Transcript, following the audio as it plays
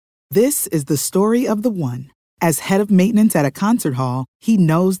This is the story of the one. As head of maintenance at a concert hall, he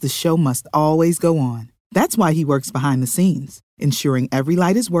knows the show must always go on. That's why he works behind the scenes, ensuring every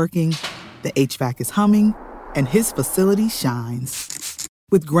light is working, the HVAC is humming, and his facility shines.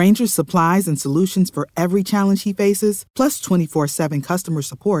 With Grainger's supplies and solutions for every challenge he faces, plus 24/7 customer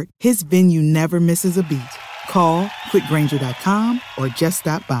support, his venue never misses a beat. Call quickgrainger.com or just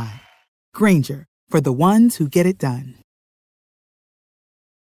stop by. Grainger, for the ones who get it done.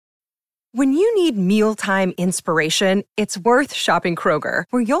 When you need mealtime inspiration, it's worth shopping Kroger,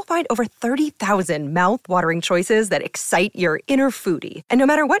 where you'll find over 30,000 mouth-watering choices that excite your inner foodie. And no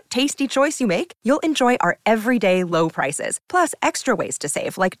matter what tasty choice you make, you'll enjoy our everyday low prices, plus extra ways to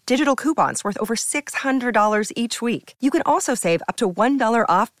save, like digital coupons worth over $600 each week. You can also save up to $1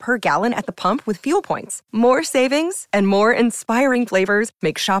 off per gallon at the pump with fuel points. More savings and more inspiring flavors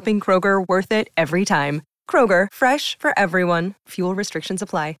make shopping Kroger worth it every time. Kroger, fresh for everyone. Fuel restrictions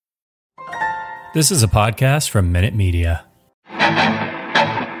apply. This is a podcast from Minute Media.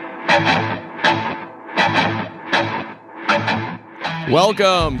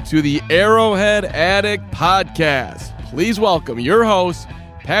 Welcome to the Arrowhead Addict Podcast. Please welcome your hosts,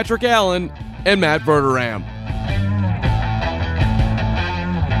 Patrick Allen and Matt Verderam.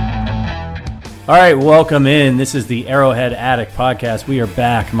 All right, welcome in. This is the Arrowhead Addict Podcast. We are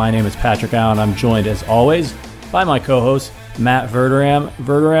back. My name is Patrick Allen. I'm joined, as always, by my co-host, Matt Verderam.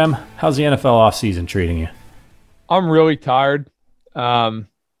 Verderam, how's the NFL offseason treating you? I'm really tired. You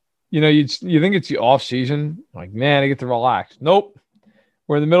think it's the offseason. Like, man, I get to relax. Nope.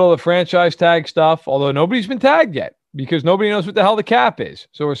 We're in the middle of the franchise tag stuff, although nobody's been tagged yet because nobody knows what the hell the cap is.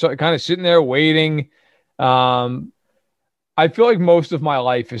 So we're kind of sitting there waiting. I feel like most of my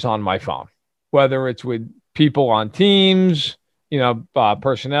life is on my phone, whether it's with people on teams,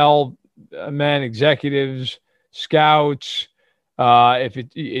 personnel, men, executives, scouts. If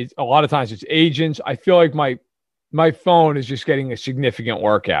it's a lot of times it's agents. I feel like my phone is just getting a significant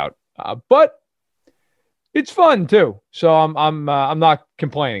workout, but it's fun too. So I'm not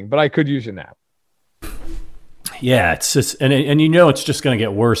complaining, but I could use a nap. Yeah, it's just and it's just going to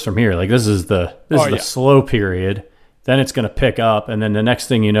get worse from here. Like this is the slow period. Then it's going to pick up, and then the next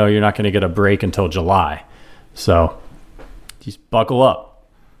thing you know, you're not going to get a break until July. So just buckle up.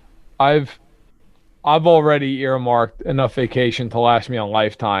 I've already earmarked enough vacation to last me a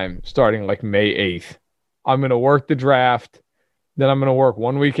lifetime starting like May 8th. I'm going to work the draft. Then I'm going to work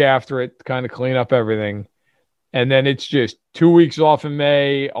 1 week after it to kind of clean up everything. And then it's just 2 weeks off in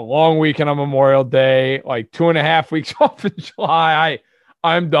May, a long weekend on Memorial Day, like 2.5 weeks off in July.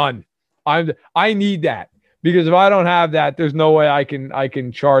 I'm done. I need that because if I don't have that, there's no way I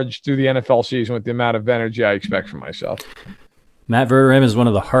can charge through the NFL season with the amount of energy I expect from myself. Matt Verderam is one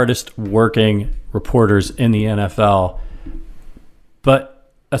of the hardest working reporters in the NFL.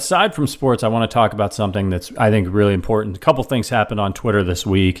 But aside from sports, I want to talk about something that's, I think, really important. A couple things happened on Twitter this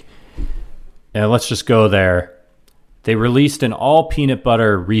week. And let's just go there. They released an all peanut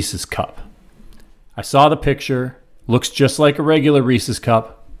butter Reese's cup. I saw the picture. Looks just like a regular Reese's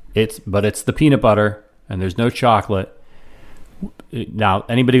cup. But it's the peanut butter and there's no chocolate. Now,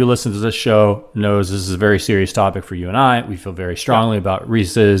 anybody who listens to this show knows this is a very serious topic for you and I. We feel very strongly about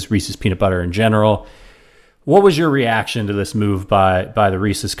Reese's peanut butter in general. What was your reaction to this move by the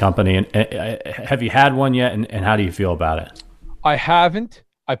Reese's company? And have you had one yet? And how do you feel about it? I haven't.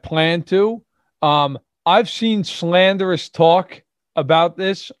 I plan to. I've seen slanderous talk about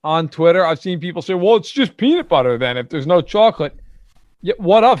this on Twitter. I've seen people say, well, it's just peanut butter then if there's no chocolate. Yeah,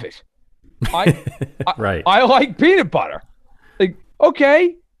 what of it? Right. I like peanut butter. Like,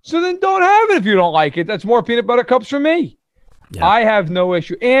 okay, so then don't have it if you don't like it. That's more peanut butter cups for me. Yeah. I have no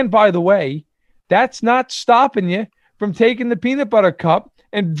issue. And by the way, that's not stopping you from taking the peanut butter cup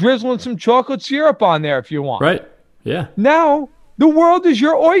and drizzling some chocolate syrup on there if you want. Right. Yeah. Now, the world is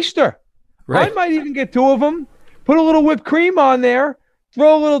your oyster. Right. I might even get two of them, put a little whipped cream on there,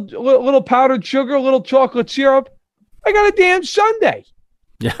 throw a little powdered sugar, a little chocolate syrup. I got a damn sundae.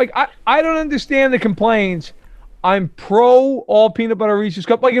 Yeah. Like, I don't understand the complaints. I'm pro all peanut butter Reese's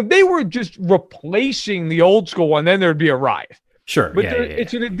cup. Like if they were just replacing the old school one, then there'd be a riot. Sure. But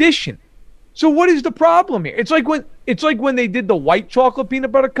it's an addition. So what is the problem here? It's like when they did the white chocolate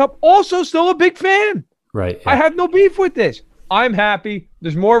peanut butter cup. Also still a big fan. Right. Yeah. I have no beef with this. I'm happy.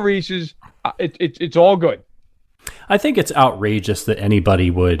 There's more Reese's. It's all good. I think it's outrageous that anybody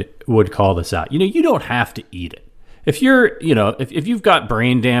would call this out. You don't have to eat it. If you're, if you've got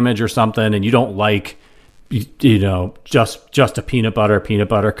brain damage or something and you don't like, just a peanut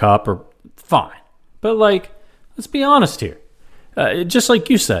butter cup, or fine. But let's be honest here. Just like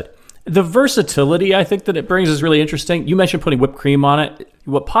you said, The versatility I think that it brings is really interesting. You mentioned putting whipped cream on it.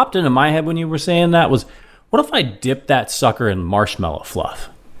 What popped into my head when you were saying that was, what if I dip that sucker in marshmallow fluff?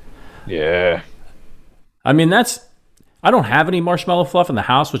 Yeah. I mean, I don't have any marshmallow fluff in the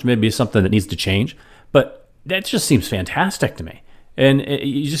house, which may be something that needs to change, but that just seems fantastic to me. And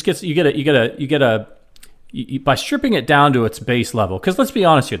by stripping it down to its base level, because let's be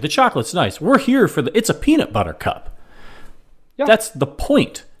honest here, the chocolate's nice. We're here it's a peanut butter cup. Yeah. That's the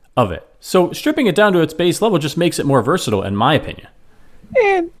point of it. So stripping it down to its base level just makes it more versatile, in my opinion.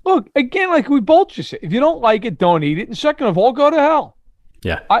 And look, again, like we both just said, if you don't like it, don't eat it. And second of all, go to hell.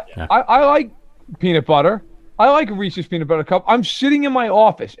 Yeah. I like peanut butter. I like a Reese's peanut butter cup. I'm sitting in my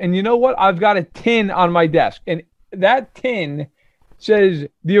office, and you know what? I've got a tin on my desk, and that tin says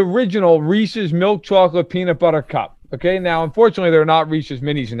the original Reese's milk chocolate peanut butter cup. Okay, now unfortunately there are not Reese's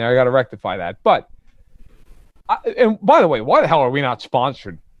minis in there. I got to rectify that. But and by the way, why the hell are we not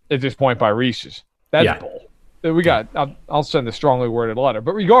sponsored at this point by Reese's? That's bull. We got. I'll send a strongly worded letter.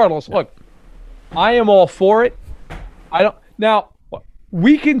 But regardless, look, I am all for it. Now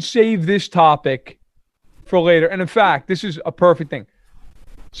we can save this topic for later. And in fact, this is a perfect thing.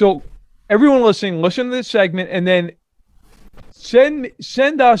 So everyone listening, listen to this segment and then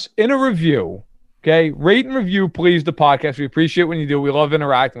send us in a review. Okay. Rate and review, please, the podcast. We appreciate when you do. We love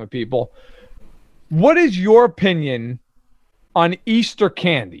interacting with people. What is your opinion on Easter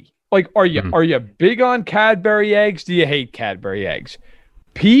candy? Like, are you big on Cadbury eggs? Do you hate Cadbury eggs?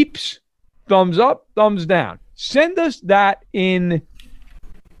 Peeps, thumbs up, thumbs down. Send us that in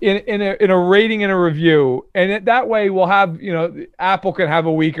a rating and a review, and that way we'll have, Apple can have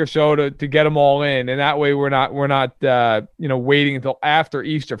a week or so to get them all in, and that way we're not waiting until after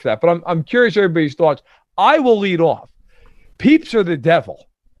Easter for that. But I'm curious everybody's thoughts. I will lead off. Peeps are the devil.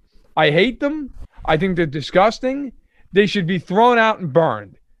 I hate them. I think they're disgusting. They should be thrown out and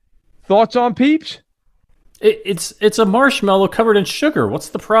burned. Thoughts on Peeps? It's a marshmallow covered in sugar. What's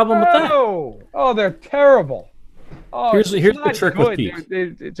the problem with that? Oh, they're terrible. Oh, here's the trick with Peeps.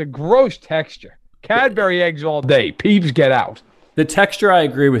 It's a gross texture. Cadbury eggs all day. Peeps, get out. The texture, I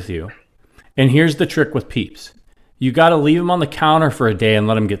agree with you. And here's the trick with Peeps. You got to leave them on the counter for a day and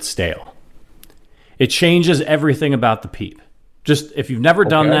let them get stale. It changes everything about the Peep. Just if you've never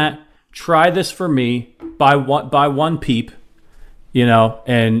done that, try this for me. Buy one Peep.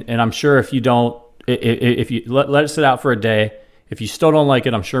 And I'm sure if you don't, if you let it sit out for a day, if you still don't like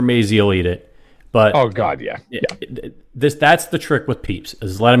it, I'm sure Maisie will eat it. But oh God, yeah. That's the trick with Peeps,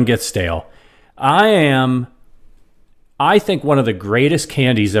 is let them get stale. I think one of the greatest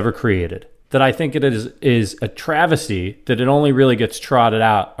candies ever created, that I think it is a travesty that it only really gets trotted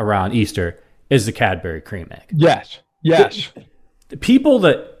out around Easter, is the Cadbury cream egg. Yes. The people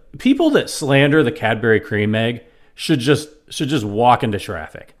that slander the Cadbury cream egg should just walk into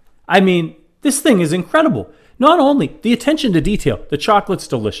traffic. I mean, this thing is incredible. Not only the attention to detail, the chocolate's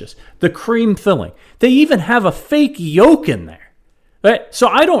delicious, the cream filling. They even have a fake yolk in there. Right? So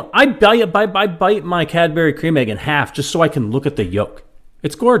I bite my Cadbury cream egg in half just so I can look at the yolk.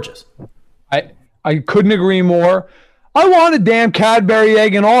 It's gorgeous. I couldn't agree more. I want a damn Cadbury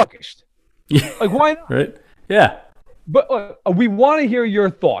egg in August. Yeah. Like, why not? Right? Yeah. But we want to hear your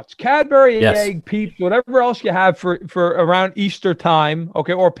thoughts. Cadbury egg, Peeps, whatever else you have for around Easter time,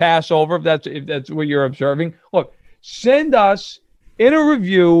 okay, or Passover, if that's what you're observing. Look, send us in a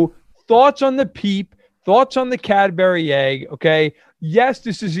review thoughts on the Peep, thoughts on the Cadbury egg, okay? Yes,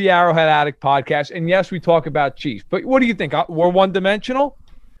 this is the Arrowhead Addict podcast, and yes, we talk about Chiefs. But what do you think? We're one-dimensional?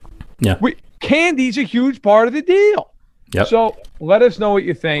 Yeah. Candy's a huge part of the deal. Yep. So let us know what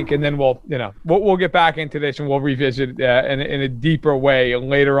you think, and then we'll get back into this and we'll revisit in a deeper way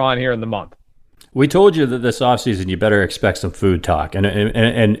later on here in the month. We told you that this offseason you better expect some food talk, and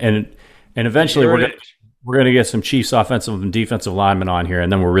eventually we're going to get some Chiefs offensive and defensive linemen on here,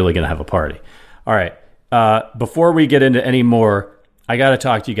 and then we're really going to have a party. All right. Before we get into any more, I got to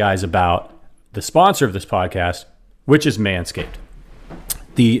talk to you guys about the sponsor of this podcast, which is Manscaped.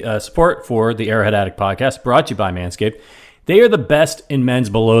 The support for the Arrowhead Addict podcast brought to you by Manscaped. They are the best in men's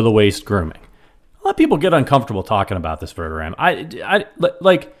below-the-waist grooming. A lot of people get uncomfortable talking about this, Verderam.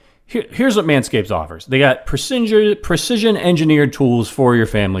 Here's what Manscaped offers. They got precision-engineered tools for your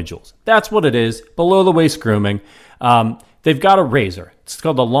family jewels. That's what it is, below-the-waist grooming. They've got a razor. It's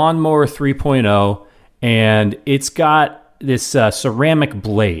called the Lawnmower 3.0, and it's got this ceramic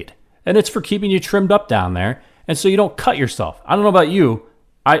blade. And it's for keeping you trimmed up down there, and so you don't cut yourself. I don't know about you.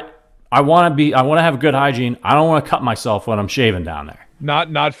 I want to have good hygiene. I don't want to cut myself when I'm shaving down there.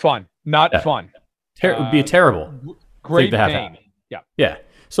 Not fun. Fun. It would be a terrible great thing to have pain. happen. Yeah.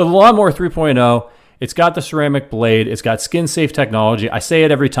 So the Lawnmower 3.0, It's got the ceramic blade. It's got skin-safe technology. I say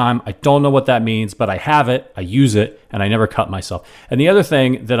it every time. I don't know what that means, but I have it. I use it, and I never cut myself. And the other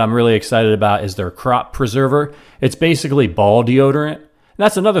thing that I'm really excited about is their crop preserver. It's basically ball deodorant. And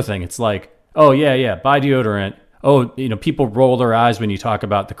that's another thing. It's like, oh, yeah, buy deodorant. Oh, people roll their eyes when you talk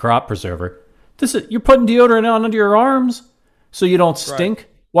about the crop preserver. You're putting deodorant on under your arms so you don't stink. Right.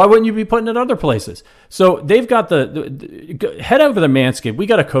 Why wouldn't you be putting it other places? So they've got the head over to Manscaped. We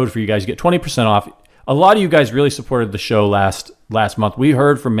got a code for you guys. You get 20% off. A lot of you guys really supported the show last month. We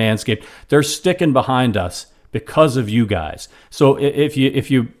heard from Manscaped. They're sticking behind us because of you guys. So if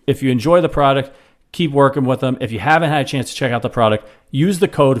you enjoy the product, keep working with them. If you haven't had a chance to check out the product, use the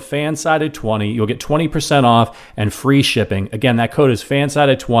code FANSIDED20. You'll get 20% off and free shipping. Again, that code is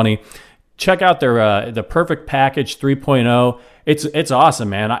FANSIDED20. Check out their the Perfect Package 3.0. It's awesome,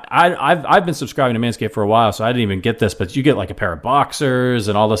 man. I've been subscribing to Manscaped for a while, so I didn't even get this, but you get like a pair of boxers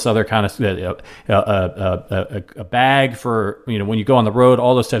and all this other kind of a bag for when you go on the road,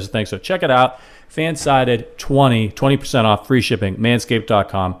 all those types of things. So check it out. FANSIDED20, 20% off, free shipping,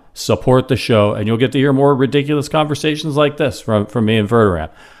 manscaped.com. Support the show, and you'll get to hear more ridiculous conversations like this from me and Verderam.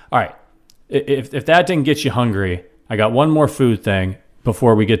 All right, if that didn't get you hungry, I got one more food thing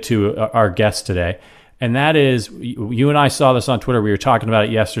before we get to our guest today. And that is, you and I saw this on Twitter. We were talking about it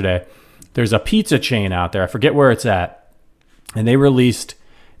yesterday. There's a pizza chain out there. I forget where it's at. And they released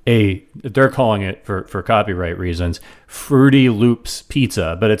they're calling it, for copyright reasons, Fruity Loops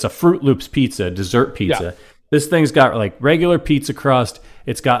Pizza. But it's a Fruit Loops pizza, dessert pizza. Yeah. This thing's got like regular pizza crust.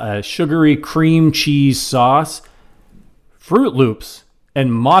 It's got a sugary cream cheese sauce, Fruit Loops,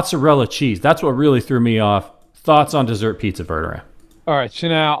 and mozzarella cheese. That's what really threw me off. Thoughts on dessert pizza, Verderam? All right, so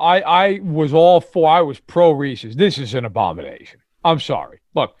now I was pro Reese's. This is an abomination. I'm sorry.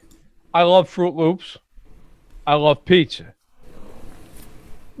 Look, I love Fruit Loops. I love pizza.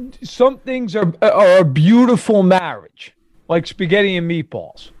 Some things are a beautiful marriage, like spaghetti and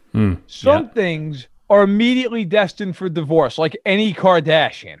meatballs. Some things are immediately destined for divorce, like any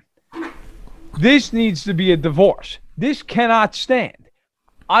Kardashian. This needs to be a divorce. This cannot stand.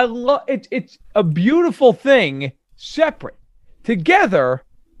 I love it. It's a beautiful thing, separate. Together,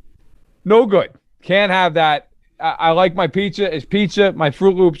 no good. Can't have that. I like my pizza is pizza. My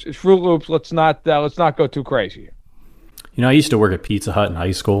Fruit Loops is Fruit Loops. Let's not go too crazy here. I used to work at Pizza Hut in high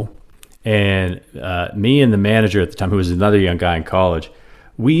school, and me and the manager at the time, who was another young guy in college,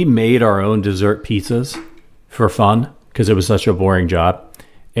 we made our own dessert pizzas for fun because it was such a boring job.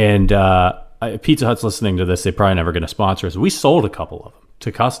 And Pizza Hut's listening to this; they're probably never going to sponsor us. We sold a couple of them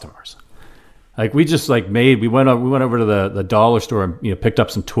to customers. Like we just we went over to the dollar store and picked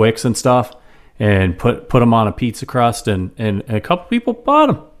up some Twix and stuff and put them on a pizza crust and a couple people bought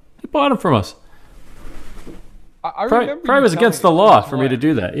them. They bought them from us. I remember probably was against the law for me to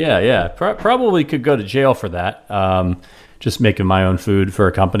do that. Yeah. Probably could go to jail for that. Just making my own food for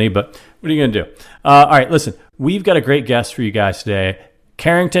a company, but what are you going to do? All right, listen, we've got a great guest for you guys today.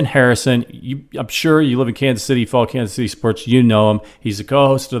 Carrington Harrison, I'm sure you live in Kansas City, follow Kansas City sports, you know him. He's the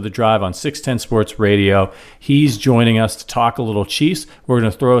co-host of The Drive on 610 Sports Radio. He's joining us to talk a little Chiefs. We're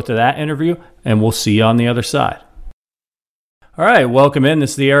going to throw it to that interview, and we'll see you on the other side. All right, welcome in.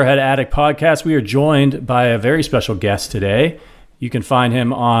 This is the Arrowhead Addict Podcast. We are joined by a very special guest today. You can find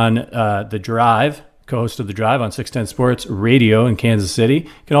him on The Drive, co-host of The Drive on 610 Sports Radio in Kansas City.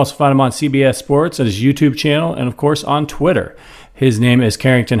 You can also find him on CBS Sports at his YouTube channel and, of course, on Twitter. His name is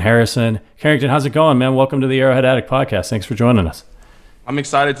Carrington Harrison. Carrington, how's it going, man? Welcome to the Arrowhead Addict Podcast. Thanks for joining us. I'm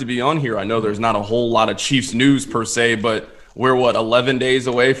excited to be on here. I know there's not a whole lot of Chiefs news per se, but we're, 11 days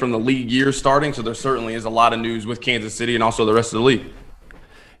away from the league year starting, so there certainly is a lot of news with Kansas City and also the rest of the league.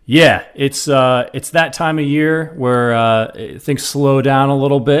 Yeah, it's that time of year where things slow down a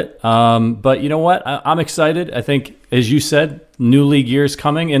little bit. But you know what? I'm excited. I think, as you said, new league year is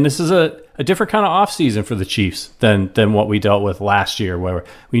coming, and this is a different kind of offseason for the Chiefs than what we dealt with last year, where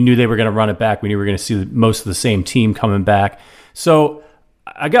we knew they were going to run it back. We knew we were going to see most of the same team coming back. So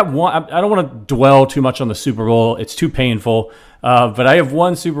I got one. I don't want to dwell too much on the Super Bowl. It's too painful. But I have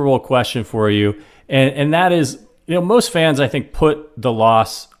one Super Bowl question for you, and that is, most fans, I think, put the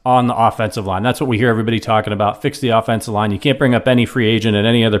loss on the offensive line. That's what we hear everybody talking about. Fix the offensive line. You can't bring up any free agent at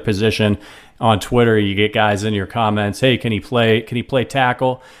any other position. On Twitter, you get guys in your comments, hey, can he play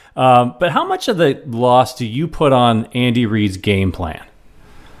tackle? But how much of the loss do you put on Andy Reid's game plan?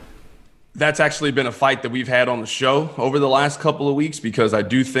 That's actually been a fight that we've had on the show over the last couple of weeks, because I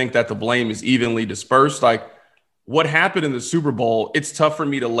do think that the blame is evenly dispersed. Like, what happened in the Super Bowl, it's tough for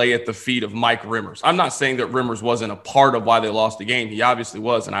me to lay at the feet of Mike Rimmers. I'm not saying that Rimmers wasn't a part of why they lost the game. He obviously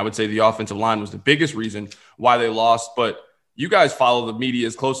was, and I would say the offensive line was the biggest reason why they lost. But you guys follow the media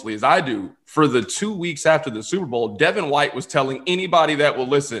as closely as I do. For the 2 weeks after the Super Bowl, Devin White was telling anybody that will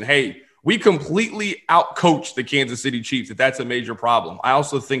listen, hey, we completely outcoached the Kansas City Chiefs. That's a major problem. I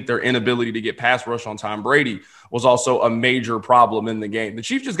also think their inability to get pass rush on Tom Brady was also a major problem in the game. The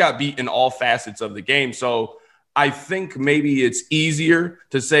Chiefs just got beat in all facets of the game. So I think maybe it's easier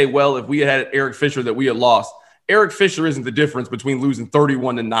to say, well, if we had Eric Fisher, that we had lost. Eric Fisher isn't the difference between losing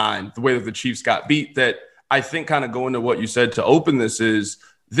 31-9, the way that the Chiefs got beat. That I think, kind of going to what you said to open this is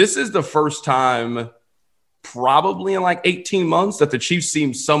the first time probably in like 18 months that the Chiefs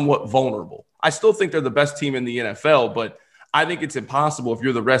seem somewhat vulnerable. I still think they're the best team in the NFL, but I think it's impossible if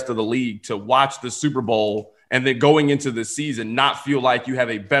you're the rest of the league to watch the Super Bowl and then going into the season not feel like you have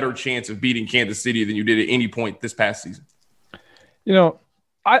a better chance of beating Kansas City than you did at any point this past season. You know,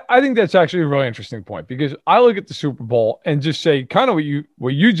 I think that's actually a really interesting point, because I look at the Super Bowl and just say kind of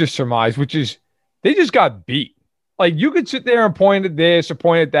what you just surmised, which is they just got beat. Like, you could sit there and point at this or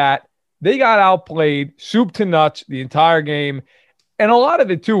point at that. They got outplayed, soup to nuts, the entire game. And a lot of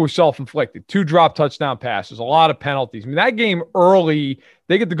it, too, was self-inflicted. 2 drop touchdown passes, a lot of penalties. I mean, that game early,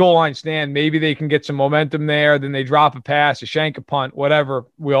 they get the goal line stand. Maybe they can get some momentum there. Then they drop a pass, a shank, a punt, whatever.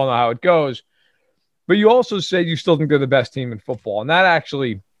 We all know how it goes. But you also said you still think they're the best team in football. And that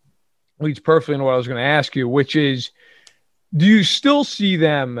actually leads perfectly into what I was going to ask you, which is, do you still see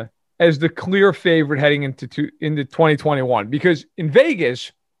them as the clear favorite heading into 2021? Because in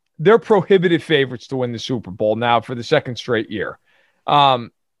Vegas, they're prohibitive favorites to win the Super Bowl now for the second straight year. I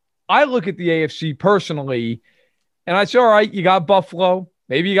look at the AFC personally, and I say, all right, you got Buffalo,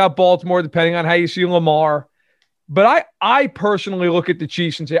 maybe you got Baltimore, depending on how you see Lamar. But I personally look at the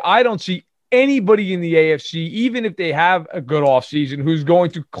Chiefs and say, I don't see anybody in the AFC, even if they have a good offseason, who's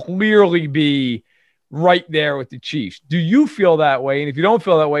going to clearly be right there with the Chiefs. Do you feel that way? And if you don't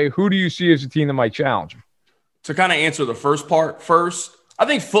feel that way, who do you see as a team that might challenge them? To kind of answer the first part first, I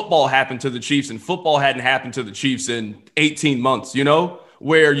think football happened to the Chiefs, and football hadn't happened to the Chiefs in 18 months,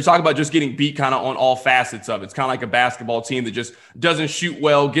 where you talk about just getting beat kind of on all facets of it. It's kind of like a basketball team that just doesn't shoot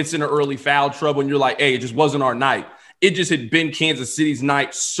well, gets into early foul trouble, and you're like, hey, it just wasn't our night. It just had been Kansas City's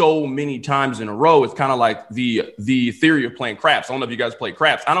night so many times in a row. It's kind of like the theory of playing craps. I don't know if you guys play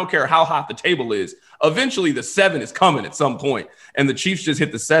craps. I don't care how hot the table is. Eventually, the 7 is coming at some point, and the Chiefs just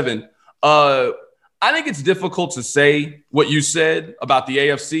hit the 7. I think it's difficult to say what you said about the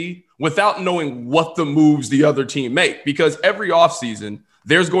AFC without knowing what the moves the other team make, because every offseason,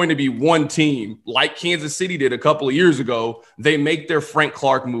 there's going to be one team like Kansas City did a couple of years ago. They make their Frank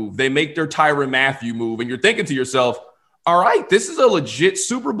Clark move. They make their Tyrann Mathieu move. And you're thinking to yourself, all right, this is a legit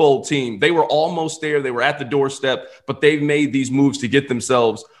Super Bowl team. They were almost there. They were at the doorstep, but they've made these moves to get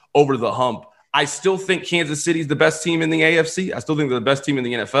themselves over the hump. I still think Kansas City is the best team in the AFC. I still think they're the best team in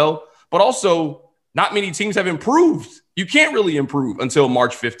the NFL, but also not many teams have improved. You can't really improve until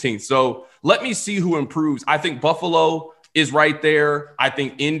March 15th. So let me see who improves. I think Buffalo is right there. I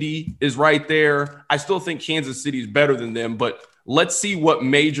think Indy is right there. I still think Kansas City is better than them, but let's see what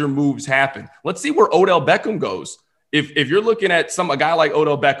major moves happen. Let's see where Odell Beckham goes. If you're looking at a guy like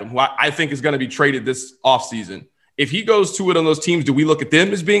Odell Beckham, who I think is going to be traded this offseason, if he goes to it on those teams, do we look at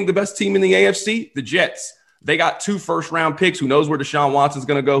them as being the best team in the AFC? The Jets. They got 2 first-round picks. Who knows where Deshaun Watson's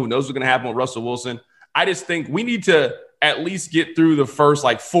going to go? Who knows what's going to happen with Russell Wilson? I just think we need to at least get through the first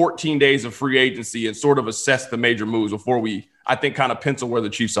 14 days of free agency and sort of assess the major moves before we, I think, kind of pencil where the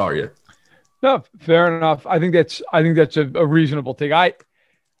Chiefs are yet. No, fair enough. I think that's a reasonable take.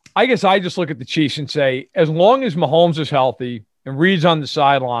 I guess I just look at the Chiefs and say, as long as Mahomes is healthy and Reed's on the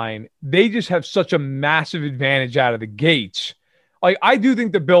sideline, they just have such a massive advantage out of the gates. Like, I do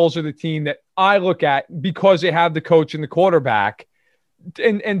think the Bills are the team that I look at because they have the coach and the quarterback.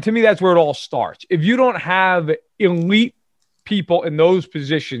 And to me, that's where it all starts. If you don't have elite people in those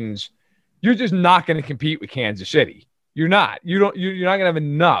positions, you're just not going to compete with Kansas City. You're not. You're not going to have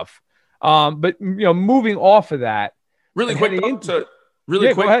enough. But moving off of that, really quick.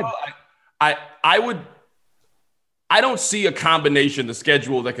 I don't see a combination, the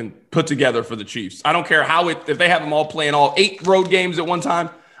schedule that can put together for the Chiefs. I don't care if they have them all playing all 8 road games at one time.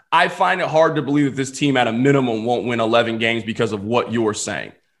 I find it hard to believe that this team at a minimum won't win 11 games because of what you're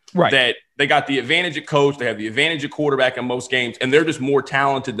saying. Right. That they got the advantage at coach, they have the advantage at quarterback in most games, and they're just more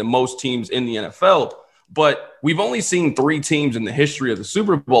talented than most teams in the NFL. But we've only seen 3 teams in the history of the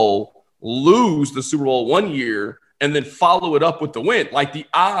Super Bowl lose the Super Bowl one year and then follow it up with the win. Like, the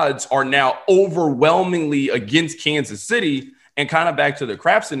odds are now overwhelmingly against Kansas City. And kind of back to the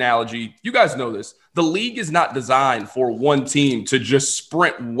craps analogy, you guys know this. The league is not designed for one team to just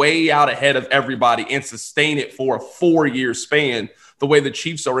sprint way out ahead of everybody and sustain it for a 4-year span the way the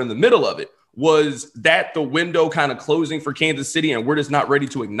Chiefs are in the middle of it. Was that the window kind of closing for Kansas City and we're just not ready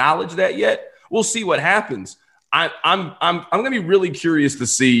to acknowledge that yet? We'll see what happens. I'm going to be really curious to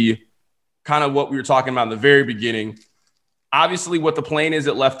see kind of what we were talking about in the very beginning. Obviously, what the plan is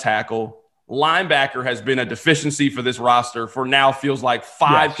at left tackle. Linebacker has been a deficiency for this roster for now feels like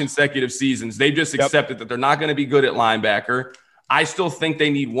 5 consecutive seasons. They've just accepted that they're not going to be good at linebacker. I still think they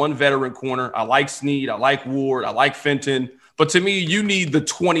need one veteran corner. I like Snead. I like Ward. I like Fenton. But to me, you need the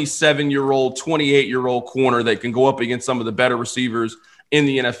 27-year-old, 28-year-old corner that can go up against some of the better receivers in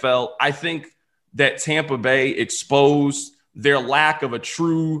the NFL. I think that Tampa Bay exposed their lack of a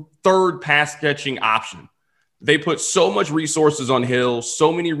true third pass-catching option. They put so much resources on Hill,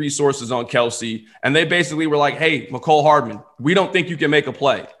 so many resources on Kelsey, and they basically were like, hey, McCole Hardman, we don't think you can make a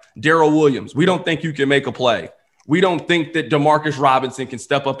play. Darrell Williams, we don't think you can make a play. We don't think that Demarcus Robinson can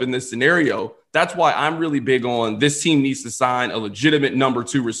step up in this scenario. That's why I'm really big on this team needs to sign a legitimate number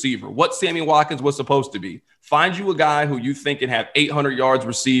 2 receiver. What Sammy Watkins was supposed to be. Find you a guy who you think can have 800 yards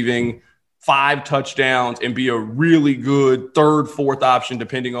receiving, 5 touchdowns, and be a really good third, fourth option,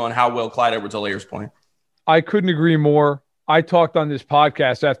 depending on how well Clyde Edwards-Helaire is playing. I couldn't agree more. I talked on this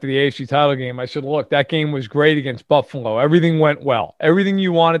podcast after the AFC title game. I said, look, that game was great against Buffalo. Everything went well. Everything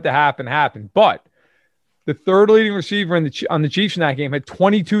you wanted to happen happened. But the third leading receiver on the Chiefs in that game had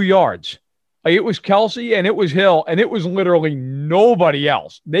 22 yards. Like, it was Kelsey and it was Hill, and it was literally nobody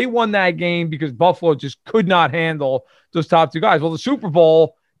else. They won that game because Buffalo just could not handle those top 2 guys. Well, the Super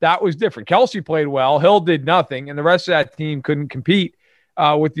Bowl, that was different. Kelsey played well. Hill did nothing, and the rest of that team couldn't compete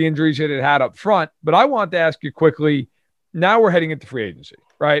with the injuries that it had up front. But I want to ask you quickly, now we're heading into free agency,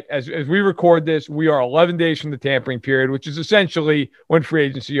 right? As we record this, we are 11 days from the tampering period, which is essentially when free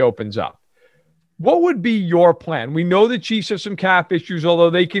agency opens up. What would be your plan? We know the Chiefs have some cap issues,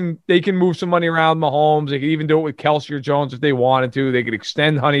 although they can move some money around Mahomes. They could even do it with Kelsey or Jones if they wanted to. They could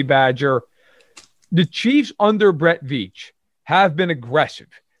extend Honey Badger. The Chiefs under Brett Veach have been aggressive.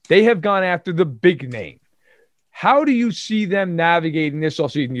 They have gone after the big name. How do you see them navigating this all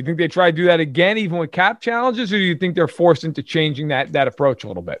season? Do you think they try to do that again, even with cap challenges, or do you think they're forced into changing that approach a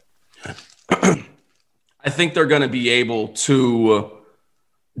little bit? I think they're going to be able to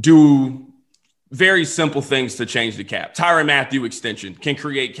do very simple things to change the cap. Tyrann Mathieu extension can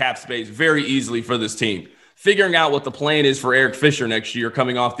create cap space very easily for this team. Figuring out what the plan is for Eric Fisher next year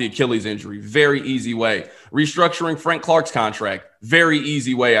coming off the Achilles injury, very easy way. Restructuring Frank Clark's contract, very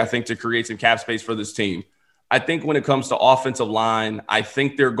easy way, I think, to create some cap space for this team. I think when it comes to offensive line, I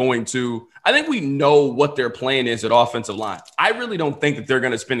think we know what their plan is at offensive line. I really don't think that they're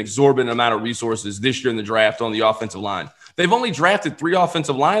going to spend exorbitant amount of resources this year in the draft on the offensive line. They've only drafted 3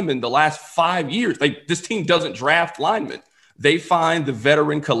 offensive linemen the last 5 years. This team doesn't draft linemen. They find the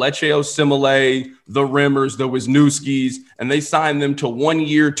veteran Kelechi Osemele, the Rimmers, the Wisniewskis, and they sign them to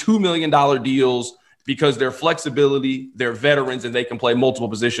 1-year, $2 million deals because their flexibility, they're veterans, and they can play multiple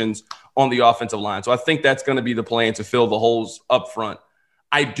positions on the offensive line. So I think that's going to be the plan to fill the holes up front.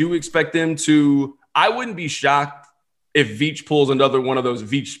 I do expect them to – I wouldn't be shocked if Veach pulls another one of those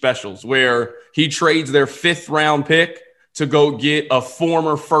Veach specials where he trades their 5th-round pick to go get a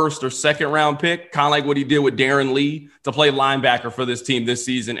former 1st or 2nd-round pick, kind of like what he did with Darren Lee, to play linebacker for this team this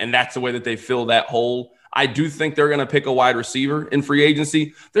season, and that's the way that they fill that hole. I do think they're going to pick a wide receiver in free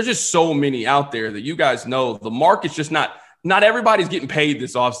agency. There's just so many out there that you guys know. The market's just not everybody's getting paid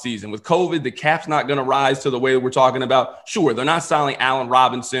this offseason. With COVID, the cap's not going to rise to the way that we're talking about. Sure, they're not signing Allen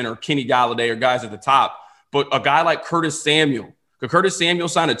Robinson or Kenny Galladay or guys at the top, but a guy like Curtis Samuel. Could Curtis Samuel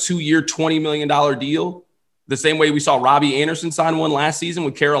sign a 2-year, $20 million deal? The same way we saw Robbie Anderson sign one last season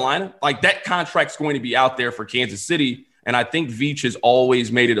with Carolina. Like, that contract's going to be out there for Kansas City. And I think Veach has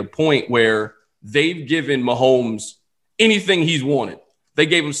always made it a point where they've given Mahomes anything he's wanted. They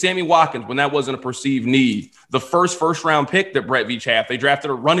gave him Sammy Watkins when that wasn't a perceived need. The first-round pick that Brett Veach had, they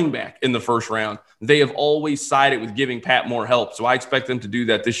drafted a running back in the 1st round. They have always sided with giving Pat more help. So I expect them to do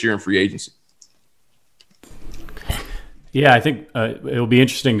that this year in free agency. Yeah, I think it'll be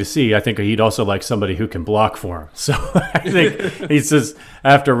interesting to see. I think he'd also like somebody who can block for him. So I think he says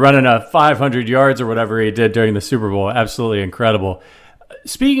after running a 500 yards or whatever he did during the Super Bowl, absolutely incredible.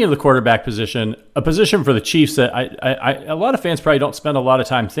 Speaking of the quarterback position, a position for the Chiefs that a lot of fans probably don't spend a lot of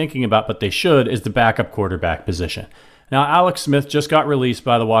time thinking about, but they should, is the backup quarterback position. Now, Alex Smith just got released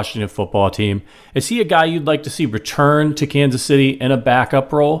by the Washington football team. Is he a guy you'd like to see return to Kansas City in a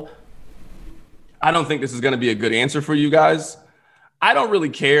backup role? I don't think this is going to be a good answer for you guys. I don't really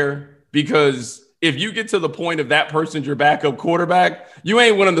care, because if you get to the point of that person's your backup quarterback, you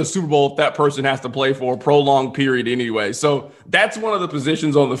ain't winning the Super Bowl if that person has to play for a prolonged period anyway. So that's one of the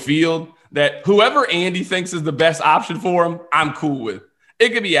positions on the field that whoever Andy thinks is the best option for him, I'm cool with. It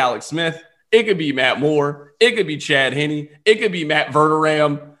could be Alex Smith. It could be Matt Moore. It could be Chad Henne. It could be Matt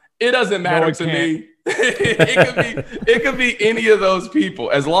Verderame. It doesn't matter to me. it could be any of those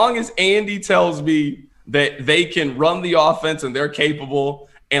people. As long as Andy tells me that they can run the offense and they're capable,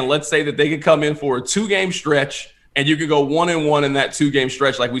 and let's say that they could come in for a 2-game stretch and you could go 1-1 in that 2-game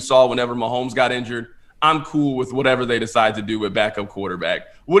stretch like we saw whenever Mahomes got injured, I'm cool with whatever they decide to do with backup quarterback.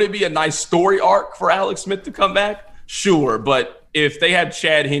 Would it be a nice story arc for Alex Smith to come back? Sure, but if they had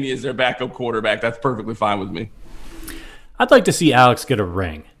Chad Henne as their backup quarterback, that's perfectly fine with me. I'd like to see Alex get a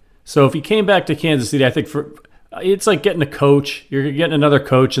ring. So if he came back to Kansas City, I think it's like getting a coach. You're getting another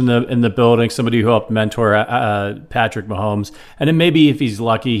coach in the building, somebody who helped mentor Patrick Mahomes, and then maybe if he's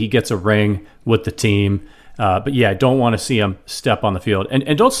lucky, he gets a ring with the team. But yeah, I don't want to see him step on the field,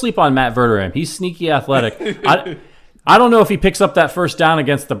 and don't sleep on Matt Verderame. He's sneaky athletic. I don't know if he picks up that first down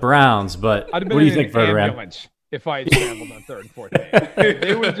against the Browns, but what do you think, Verderame? If I had scrambled on 3rd and 4th down,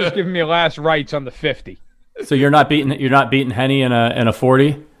 they would have just given me last rites on the 50. So you're not beating Henne in a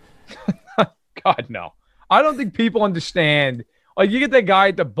 40. God, no. I don't think people understand. Like, you get that guy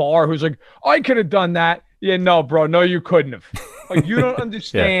at the bar who's like, I could have done that. Yeah, no, bro. No, you couldn't have. Like, you don't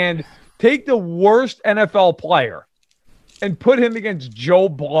understand. Yeah. Take the worst NFL player and put him against Joe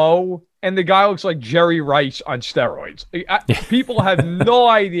Blow, and the guy looks like Jerry Rice on steroids. People have no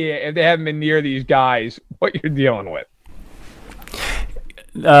idea, if they haven't been near these guys, what you're dealing with.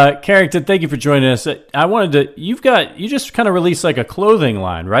 Carrington, thank you for joining us. You just kind of released like a clothing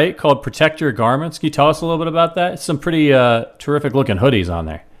line, right? Called Protect Your Garments. Can you tell us a little bit about that? Some pretty terrific looking hoodies on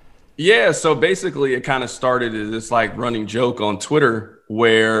there. Yeah. So basically it kind of started as this like running joke on Twitter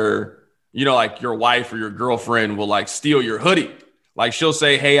where, like your wife or your girlfriend will like steal your hoodie. Like she'll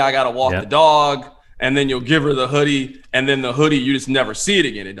say, hey, I got to walk the dog. And then you'll give her the hoodie, and then the hoodie, you just never see it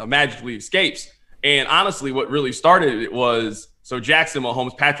again. It magically escapes. And honestly, what really started it was, so Jackson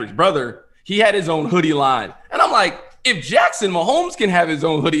Mahomes, Patrick's brother, he had his own hoodie line. And I'm like, if Jackson Mahomes can have his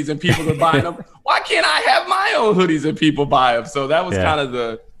own hoodies and people are buying them, why can't I have my own hoodies and people buy them? So that was kind of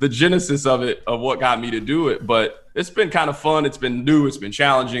the genesis of it, of what got me to do it. But it's been kind of fun. It's been new. It's been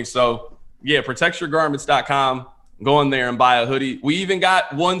challenging. So yeah, protectyourgarments.com. Go in there and buy a hoodie. We even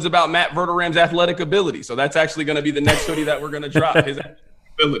got ones about Matt Verderame's athletic ability. So that's actually going to be the next hoodie that we're going to drop, his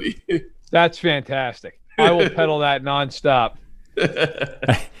ability. That's fantastic. I will peddle that nonstop.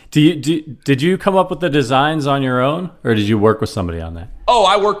 Did you come up with the designs on your own, or did you work with somebody on that? Oh,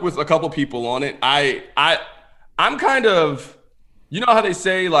 I worked with a couple people on it. I'm kind of, how they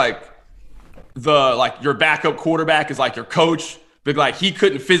say like your backup quarterback is like your coach, but like he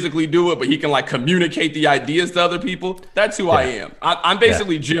couldn't physically do it, but he can like communicate the ideas to other people. That's who I am. I'm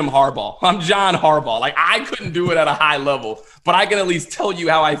basically Jim Harbaugh. I'm John Harbaugh. Like I couldn't do it at a high level, but I can at least tell you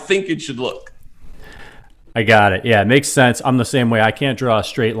how I think it should look. I got it. Yeah, it makes sense. I'm the same way. I can't draw a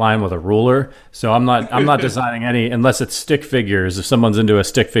straight line with a ruler, so I'm not designing any unless it's stick figures. If someone's into a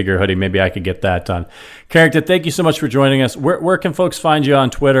stick figure hoodie, maybe I could get that done. Carrington, thank you so much for joining us. Where can folks find you on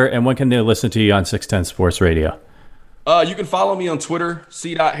Twitter, and when can they listen to you on 610 Sports Radio? You can follow me on Twitter,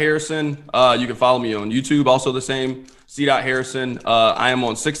 C.Harrison. You can follow me on YouTube, also the same, C.Harrison. I am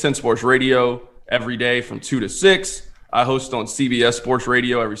on 610 Sports Radio every day from 2 to 6. I host on CBS Sports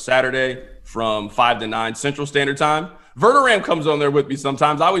Radio every Saturday from 5 to 9 Central Standard Time. Verderame comes on there with me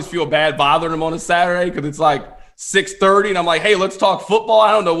sometimes. I always feel bad bothering him on a Saturday because it's like 6:30, and I'm like, hey, let's talk football.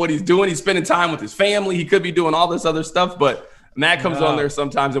 I don't know what he's doing. He's spending time with his family. He could be doing all this other stuff, but Matt comes on there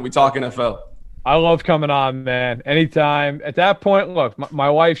sometimes and we talk NFL. I love coming on, man. Anytime. At that point, look, my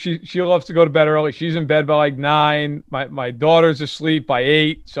wife, she loves to go to bed early. She's in bed by like 9. My daughter's asleep by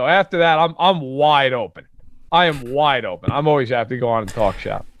 8. So after that, I'm wide open. I am wide open. I'm always happy to go on and talk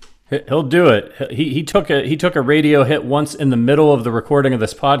shop. He'll do it. He took a radio hit once in the middle of the recording of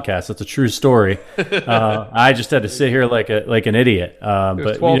this podcast. That's a true story. I just had to sit here like an idiot. It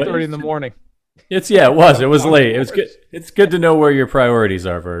was 12:30 in the morning. It was late. It was good. It's good to know where your priorities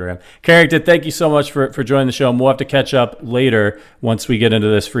are, Verderame. Carrington, thank you so much for joining the show. And we'll have to catch up later once we get into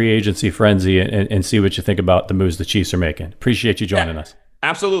this free agency frenzy and see what you think about the moves the Chiefs are making. Appreciate you joining us.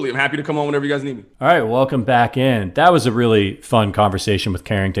 Absolutely. I'm happy to come on whenever you guys need me. All right. Welcome back in. That was a really fun conversation with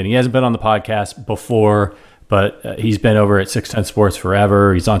Carrington. He hasn't been on the podcast before, but he's been over at 610 Sports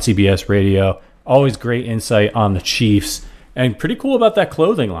forever. He's on CBS Radio. Always great insight on the Chiefs. And pretty cool about that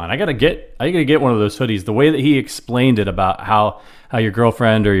clothing line. I gotta get one of those hoodies. The way that he explained it about how your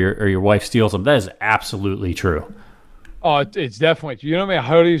girlfriend or your wife steals them, that is absolutely true. Oh, it's definitely true. You know how many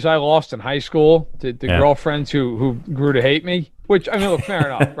hoodies I lost in high school to girlfriends who grew to hate me? Which, I mean, look, fair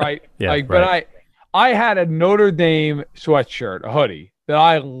enough, right? Right. But I had a Notre Dame sweatshirt, a hoodie, that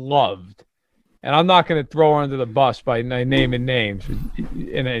I loved. and I'm not going to throw her under the bus by naming names,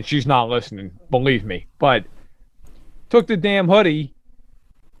 and she's not listening, believe me, but took the damn hoodie,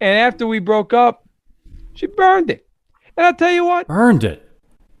 and after we broke up, she burned it. And I'll tell you what. Burned it.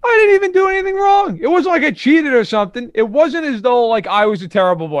 I didn't even do anything wrong. It wasn't like I cheated or something. It wasn't as though like I was a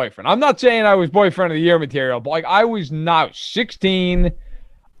terrible boyfriend. I'm not saying I was boyfriend of the year material, but like I was not 16.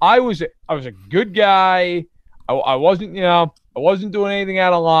 I was a good guy. I wasn't, I wasn't doing anything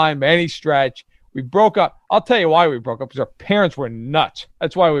out of line by any stretch. We broke up. I'll tell you why we broke up, because our parents were nuts.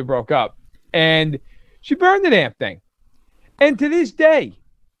 That's why we broke up. And she burned the damn thing. And to this day,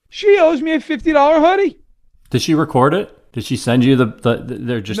 she owes me a $50 hoodie. Did she record it? Did she send you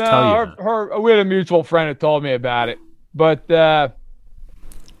they're just tell you? We had a mutual friend who told me about it. But I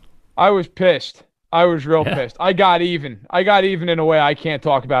was pissed. I was real pissed. I got even. In a way I can't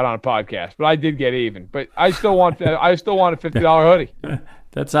talk about on a podcast, but I did get even. But I still want a $50 hoodie.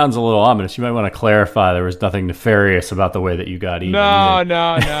 That sounds a little ominous. You might want to clarify there was nothing nefarious about the way that you got even. No,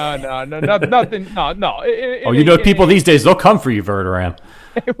 nothing. No. People these days, they'll come for you, Verderame.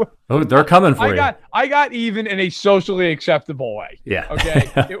 They're coming for you. I got even in a socially acceptable way. Yeah. Okay.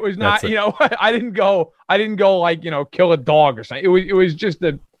 It was not, I didn't go like, kill a dog or something. It was just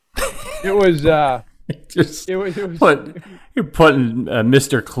you're putting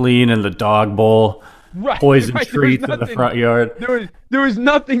Mr. Clean in the dog bowl. Right, poison treats in the front yard. There was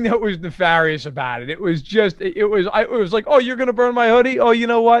nothing that was nefarious about it. It was just it was like, oh, you're gonna burn my hoodie. Oh, you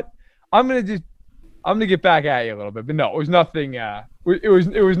know what? I'm gonna get back at you a little bit. But no, it was nothing. It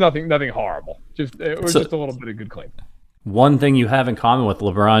was nothing horrible. It was just a little bit of good clean. One thing you have in common with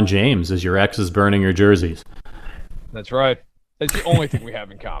LeBron James is your ex is burning your jerseys. That's right. That's the only thing we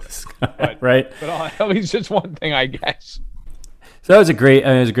have in common. But, right. But at least it's one thing, I guess. So that was a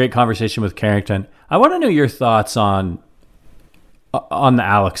great conversation with Carrington. I want to know your thoughts on the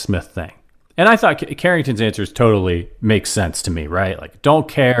Alex Smith thing. And I thought Carrington's answers totally make sense to me, right? Like, don't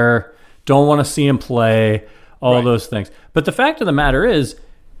care, don't want to see him play, all those things. But the fact of the matter is,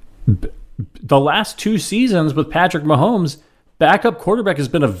 the last 2 seasons with Patrick Mahomes, backup quarterback has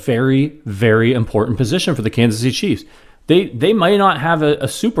been a very, very important position for the Kansas City Chiefs. They might not have a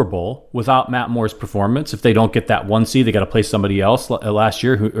Super Bowl without Matt Moore's performance. If they don't get that 1 seed, they got to play somebody else last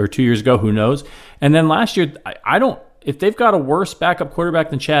year or 2 years ago, who knows? And then last year, if they've got a worse backup quarterback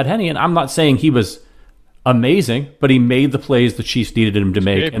than Chad Henne, and I'm not saying he was amazing, but he made the plays the Chiefs needed him to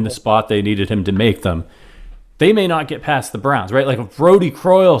make in the spot they needed him to make them, they may not get past the Browns, right? Like if Brody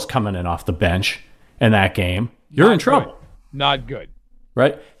Croyle's coming in off the bench in that game, you're in trouble. Not good.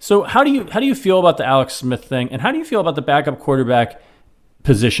 Right. So how do you feel about the Alex Smith thing, and how do you feel about the backup quarterback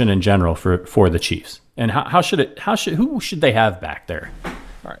position in general for the Chiefs? And who should they have back there? All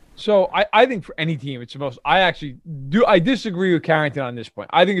right. So I think for any team, it's the most. I disagree with Carrington on this point.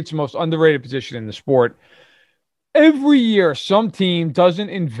 I think it's the most underrated position in the sport. Every year, some team doesn't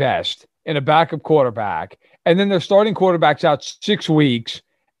invest in a backup quarterback, and then they're starting quarterbacks out 6 weeks,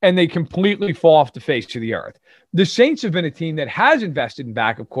 and they completely fall off the face of the earth. The Saints have been a team that has invested in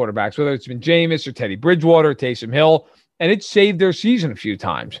backup quarterbacks, whether it's been Jameis or Teddy Bridgewater, Taysom Hill, and it's saved their season a few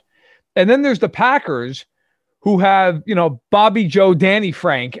times. And then there's the Packers, who have, Bobby Joe Danny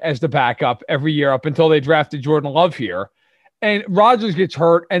Frank as the backup every year up until they drafted Jordan Love here. And Rodgers gets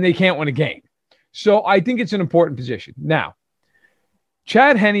hurt and they can't win a game. So I think it's an important position. Now,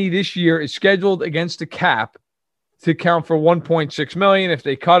 Chad Henne this year is scheduled against the cap to count for $1.6 million. If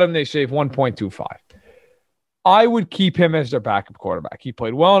they cut him, they save $1.25. I would keep him as their backup quarterback. He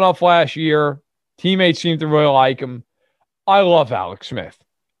played well enough last year. Teammates seem to really like him. I love Alex Smith.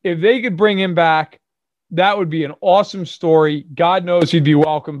 If they could bring him back, that would be an awesome story. God knows he'd be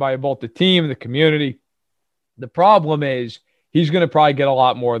welcomed by both the team and the community. The problem is he's going to probably get a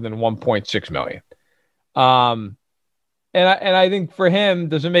lot more than $1.6 million. And I think for him,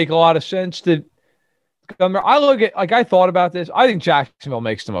 does it make a lot of sense to I look at, I thought about this. I think Jacksonville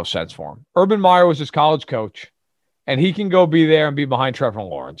makes the most sense for him. Urban Meyer was his college coach, and he can go be there and be behind Trevor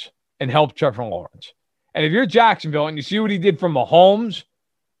Lawrence and help Trevor Lawrence. And if you're Jacksonville and you see what he did for Mahomes,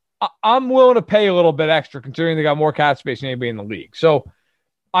 I'm willing to pay a little bit extra considering they got more cap space than anybody in the league. So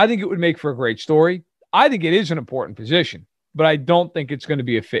I think it would make for a great story. I think it is an important position, but I don't think it's going to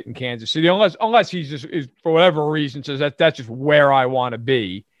be a fit in Kansas City unless he just is, for whatever reason, says that's just where I want to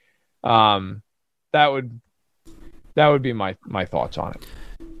be. That would be my thoughts on it.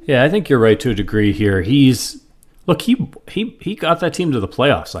 Yeah, I think you're right to a degree here. He got that team to the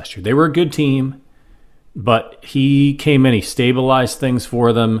playoffs last year. They were a good team, but he came in, he stabilized things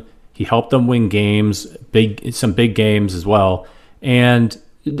for them. He helped them win games, some big games as well. And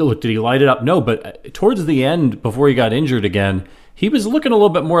look, did he light it up? No, but towards the end, before he got injured again, he was looking a little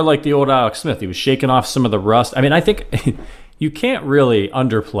bit more like the old Alex Smith. He was shaking off some of the rust. I mean, I think you can't really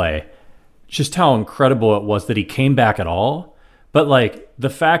underplay just how incredible it was that he came back at all. But like the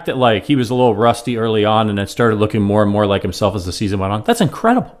fact that like he was a little rusty early on and then started looking more and more like himself as the season went on, that's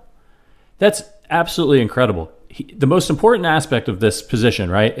incredible. That's absolutely incredible. The most important aspect of this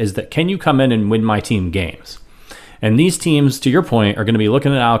position, right, is that can you come in and win my team games? And these teams, to your point, are going to be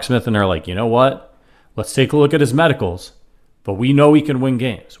looking at Alex Smith and they're like, you know what? Let's take a look at his medicals. But we know he can win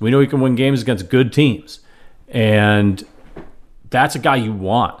games. We know he can win games against good teams. And that's a guy you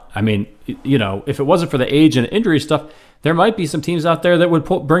want. I mean, you know, if it wasn't for the age and injury stuff, there might be some teams out there that would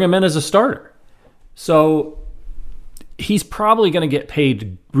bring him in as a starter. So he's probably going to get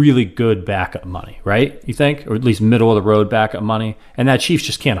paid really good backup money, right? You think? Or at least middle of the road backup money. And that Chiefs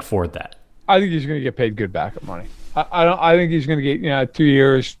just can't afford that. I think he's going to get paid good backup money. I think he's going to get 2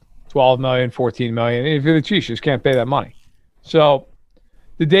 years, $12 million, $14 million. And if you're the Chiefs, you just can't pay that money. So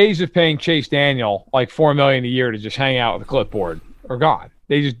the days of paying Chase Daniel like $4 million a year to just hang out with a clipboard are gone.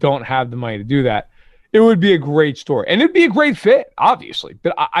 They just don't have the money to do that. It would be a great story. And it'd be a great fit, obviously.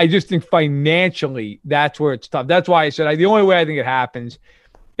 But I just think financially, that's where it's tough. That's why I said the only way I think it happens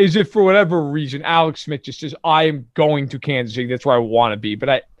is if for whatever reason, Alex Smith just says, I am going to Kansas City. That's where I want to be. But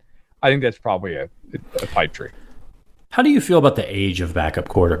I think that's probably a pipe dream. How do you feel about the age of backup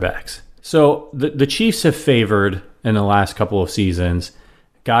quarterbacks? So the Chiefs have favored in the last couple of seasons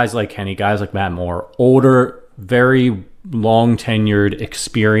guys like Kenny, guys like Matt Moore, older, very long tenured,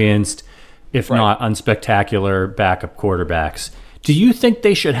 experienced, if not unspectacular backup quarterbacks. Do you think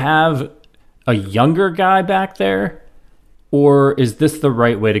they should have a younger guy back there? Or is this the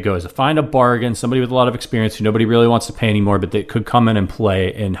right way to go? Is to find a bargain, somebody with a lot of experience who nobody really wants to pay anymore, but they could come in and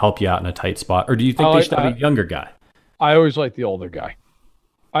play and help you out in a tight spot? Or do you think they should have a younger guy? I always like the older guy.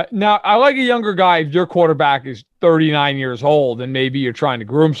 Now, I like a younger guy if your quarterback is 39 years old and maybe you're trying to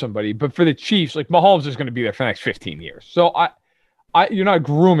groom somebody. But for the Chiefs, like Mahomes is going to be there for the next 15 years. So you're not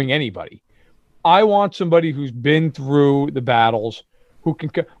grooming anybody. I want somebody who's been through the battles, who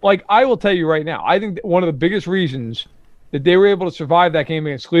can – like I will tell you right now, I think that one of the biggest reasons that they were able to survive that game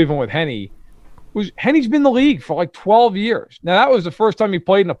against Cleveland with Henny was Henny's been in the league for like 12 years. Now, that was the first time he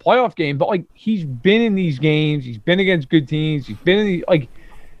played in a playoff game, but like he's been in these games. He's been against good teams. He's been in these – like –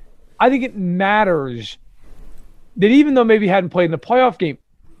 I think it matters that even though maybe he hadn't played in a playoff game,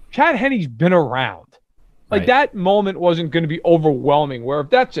 Chad Henne's been around. Like that moment wasn't going to be overwhelming. Where if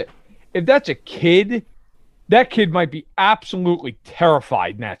that's a kid, that kid might be absolutely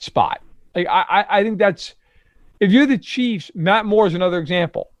terrified in that spot. Like I think that's if you're the Chiefs, Matt Moore is another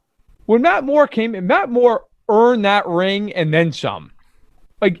example. When Matt Moore came in, Matt Moore earned that ring and then some.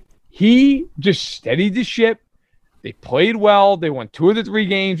 Like he just steadied the ship. They played well. They won 2 of the 3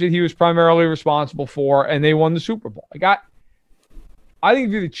 games that he was primarily responsible for, and they won the Super Bowl. Like I think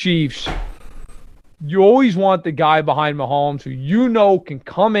if you're the Chiefs, you always want the guy behind Mahomes who you know can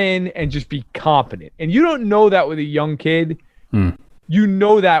come in and just be competent. And you don't know that with a young kid. You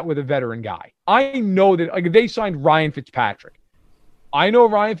know that with a veteran guy. I know that like if they signed Ryan Fitzpatrick, I know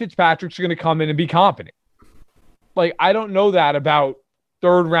Ryan Fitzpatrick's going to come in and be competent. Like I don't know that about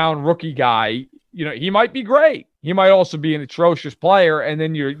third-round rookie guy. You know, he might be great. He might also be an atrocious player, and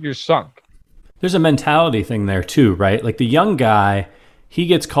then you're sunk. There's a mentality thing there too, right? Like the young guy, he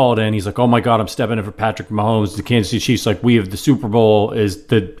gets called in. He's like, "Oh my God, I'm stepping in for Patrick Mahomes." The Kansas City Chiefs, like, we have the Super Bowl.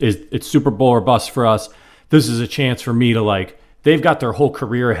 It's Super Bowl or bust for us. This is a chance for me to like. They've got their whole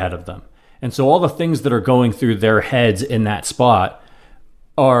career ahead of them, and so all the things that are going through their heads in that spot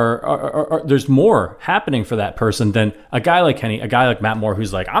are there's more happening for that person than a guy like Kenny, a guy like Matt Moore,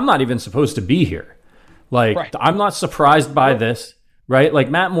 who's like, "I'm not even supposed to be here." Like, I'm not surprised by this, right? Like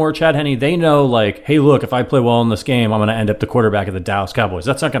Matt Moore, Chad Henne, they know like, hey, look, if I play well in this game, I'm going to end up the quarterback of the Dallas Cowboys.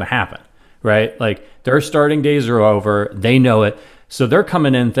 That's not going to happen, right? Like their starting days are over. They know it. So they're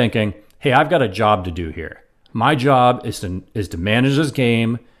coming in thinking, hey, I've got a job to do here. My job is to manage this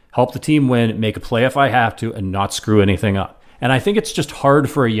game, help the team win, make a play if I have to, and not screw anything up. And I think it's just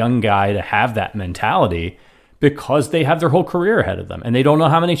hard for a young guy to have that mentality because they have their whole career ahead of them and they don't know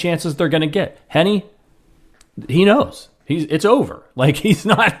how many chances they're going to get. Henne, he knows it's over. Like he's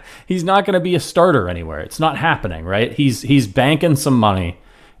not going to be a starter anywhere. It's not happening, right? He's banking some money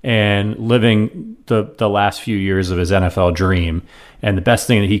and living the last few years of his NFL dream. And the best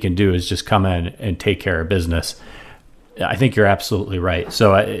thing that he can do is just come in and take care of business. I think you're absolutely right.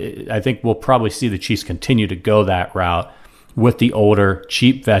 So I think we'll probably see the Chiefs continue to go that route with the older,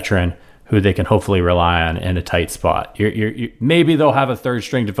 cheap veteran who they can hopefully rely on in a tight spot. Maybe they'll have a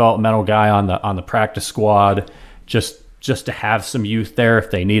third-string developmental guy on the practice squad just to have some youth there if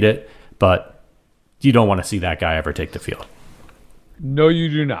they need it, but you don't want to see that guy ever take the field. No, you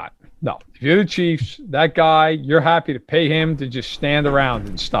do not. No. If you're the Chiefs, that guy, you're happy to pay him to just stand around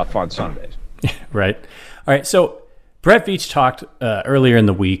and stuff on Sundays. Right. All right. So Brett Veach talked earlier in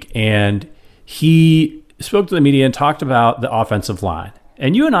the week, and he spoke to the media and talked about the offensive line.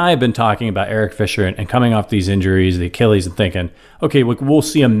 And you and I have been talking about Eric Fisher and coming off these injuries, the Achilles, and thinking, okay, we'll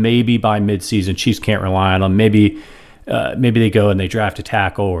see him maybe by midseason. Chiefs can't rely on him. Maybe they go and they draft a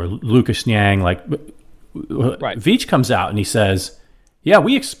tackle or Lucas Niang. Right. Veach comes out and he says, yeah,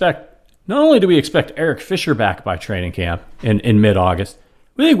 not only do we expect Eric Fisher back by training camp in mid-August,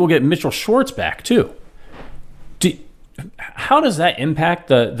 we think we'll get Mitchell Schwartz back too. How does that impact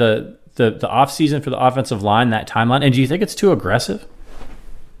the offseason for the offensive line, that timeline? And do you think it's too aggressive?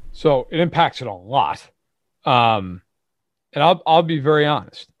 So it impacts it a lot. And I'll be very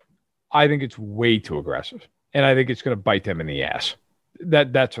honest. I think it's way too aggressive. And I think it's going to bite them in the ass.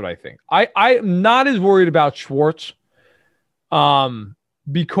 That's what I think. I'm not as worried about Schwartz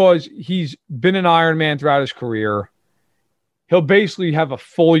because he's been an Ironman throughout his career. He'll basically have a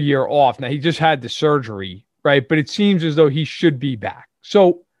full year off. Now, he just had the surgery, right? But it seems as though he should be back.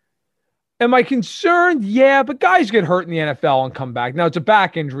 So am I concerned? Yeah, but guys get hurt in the NFL and come back. Now, it's a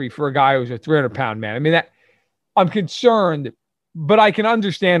back injury for a guy who's a 300-pound man. I mean, I'm concerned, but I can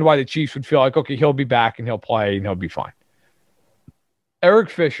understand why the Chiefs would feel like, okay, he'll be back and he'll play and he'll be fine.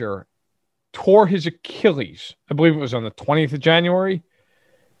 Eric Fisher tore his Achilles, I believe it was on the 20th of January.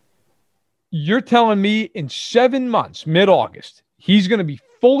 You're telling me in 7 months, mid-August, he's going to be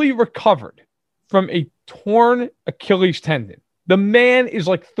fully recovered from a torn Achilles tendon. The man is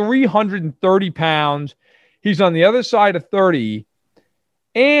like 330 pounds. He's on the other side of 30.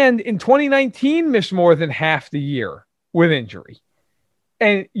 And in 2019, missed more than half the year with injury.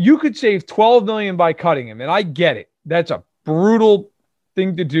 And you could save $12 million by cutting him. And I get it. That's a brutal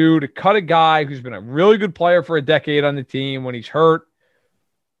thing to do, to cut a guy who's been a really good player for a decade on the team when he's hurt.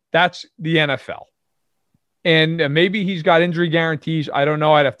 That's the NFL. And maybe he's got injury guarantees. I don't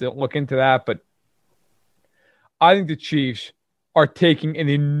know. I'd have to look into that. But I think the Chiefs are taking an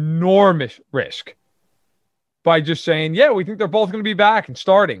enormous risk by just saying, yeah, we think they're both going to be back and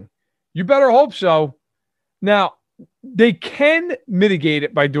starting. You better hope so. Now, they can mitigate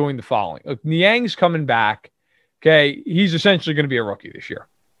it by doing the following. Look, Niang's coming back. Okay, he's essentially going to be a rookie this year.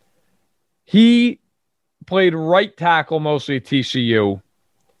 He played right tackle mostly at TCU,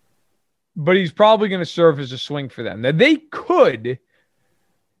 but he's probably going to serve as a swing for them. Now, they could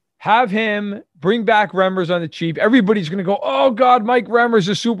have him bring back Remmers on the cheap. Everybody's going to go, oh, God, Mike Remmers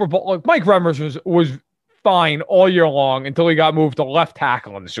is Super Bowl. Look, Mike Remmers was fine all year long until he got moved to left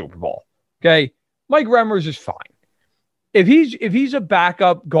tackle in the Super Bowl. Okay, Mike Remmers is fine. If he's a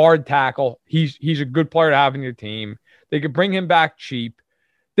backup guard tackle, he's a good player to have in your team. They could bring him back cheap.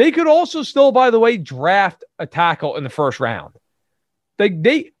 They could also still, by the way, draft a tackle in the first round.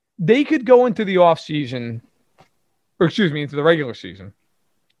 They could go into the offseason, or excuse me, into the regular season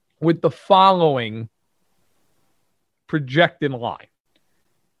with the following projected line.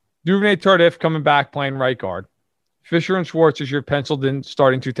 Duvernay Tardif coming back playing right guard. Fisher and Schwartz is your penciled in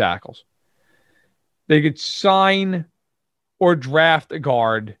starting two tackles. They could sign or draft a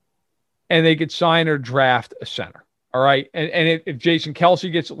guard, and they could sign or draft a center. All right. And if Jason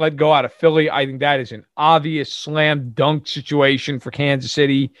Kelce gets let go out of Philly, I think that is an obvious slam dunk situation for Kansas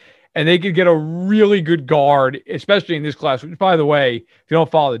City. And they could get a really good guard, especially in this class, which, by the way, if you don't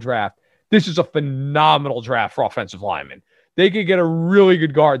follow the draft, this is a phenomenal draft for offensive linemen. They could get a really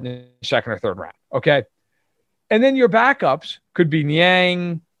good guard in the second or third round. Okay. And then your backups could be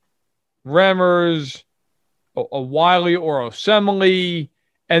Niang, Remmers, a Wiley or Osemele,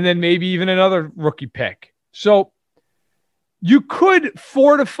 and then maybe even another rookie pick. So you could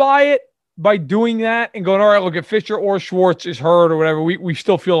fortify it by doing that and going, all right, look, if Fisher or Schwartz is hurt or whatever, we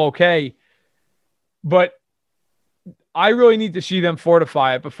still feel okay. But I really need to see them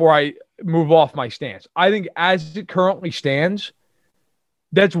fortify it before I move off my stance. I think as it currently stands,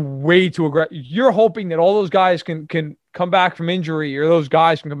 that's way too aggressive. You're hoping that all those guys can come back from injury, or those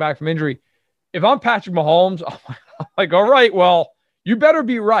guys can come back from injury. If I'm Patrick Mahomes, I'm like, all right, well, you better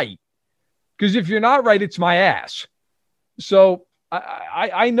be right. Because if you're not right, it's my ass. So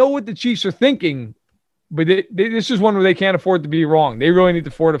I know what the Chiefs are thinking, but this is one where they can't afford to be wrong. They really need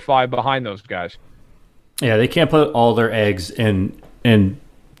to fortify behind those guys. Yeah, they can't put all their eggs in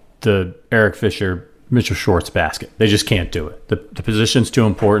the Eric Fisher, Mitchell Schwartz basket. They just can't do it. The position's too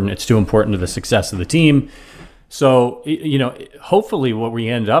important. It's too important to the success of the team. So, hopefully what we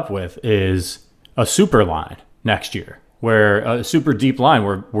end up with is a super line next year, where a super deep line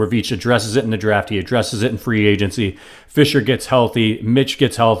where Veach addresses it in the draft, he addresses it in free agency, Fisher gets healthy, Mitch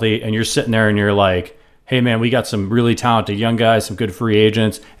gets healthy, and you're sitting there and you're like, hey man, we got some really talented young guys, some good free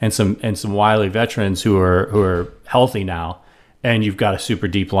agents, and some wily veterans who are healthy now, and you've got a super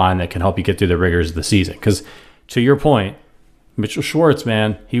deep line that can help you get through the rigors of the season. Because to your point, Mitchell Schwartz,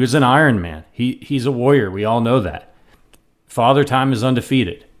 man, he was an Iron Man. He's a warrior. We all know that. Father Time is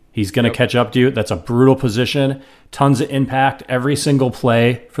undefeated. He's going to catch up to you. That's a brutal position. Tons of impact every single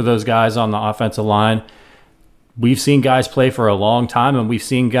play for those guys on the offensive line. We've seen guys play for a long time, and we've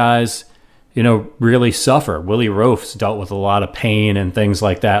seen guys, really suffer. Willie Roaf's dealt with a lot of pain and things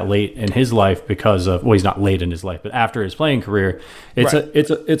like that late in his life because of, well, he's not late in his life, but after his playing career.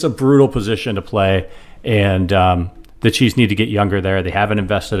 It's a brutal position to play, and the Chiefs need to get younger there. They haven't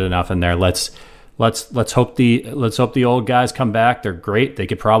invested enough in there. Let's hope the old guys come back. They're great. They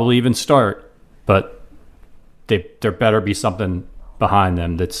could probably even start, but there better be something behind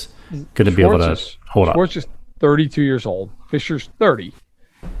them that's going to be able to hold up. Schwartz is 32 years old. Fisher's 30.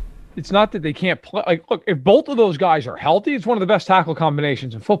 It's not that they can't play. Like, look, if both of those guys are healthy, it's one of the best tackle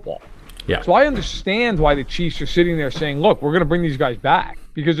combinations in football. Yeah. So I understand why the Chiefs are sitting there saying, look, we're going to bring these guys back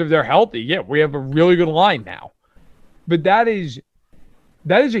because if they're healthy, yeah, we have a really good line now. But that is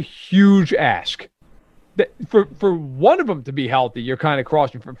a huge ask. For one of them to be healthy, you're kind of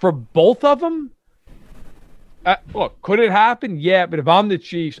crossing. For both of them, look, could it happen? Yeah, but if I'm the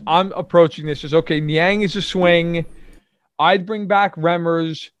Chiefs, I'm approaching this as, okay, Niang is a swing. I'd bring back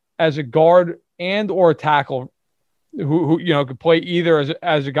Remmers as a guard and or a tackle who could play either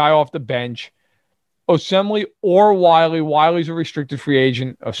as a guy off the bench. Osemele or Wiley. Wiley's a restricted free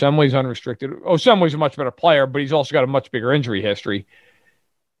agent. Osemele's unrestricted. Osemele's a much better player, but he's also got a much bigger injury history.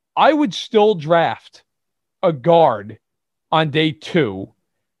 I would still draft a guard on day 2,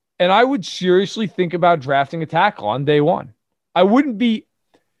 and I would seriously think about drafting a tackle on day 1. I wouldn't be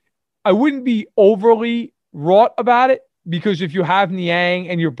overly wrought about it, because if you have Niang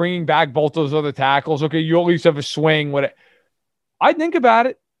and you're bringing back both those other tackles, okay, you at least have a swing. I'd think about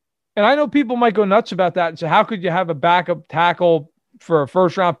it. And I know people might go nuts about that and say, how could you have a backup tackle for a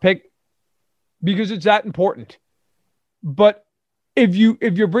first-round pick? Because it's that important. But if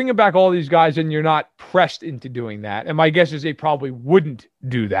you're bringing back all these guys and you're not pressed into doing that, and my guess is they probably wouldn't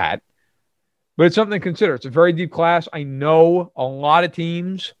do that, but it's something to consider. It's a very deep class. I know a lot of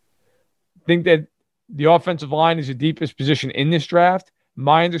teams think that the offensive line is the deepest position in this draft.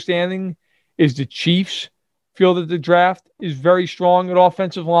 My understanding is the Chiefs feel that the draft is very strong at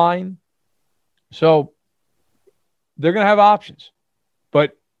offensive line. So they're going to have options.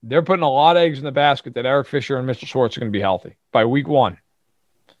 But they're putting a lot of eggs in the basket that Eric Fisher and Mr. Schwartz are going to be healthy by week 1.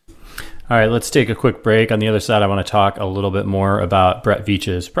 All right, let's take a quick break. On the other side, I want to talk a little bit more about Brett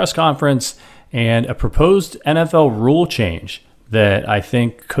Veach's press conference and a proposed NFL rule change that I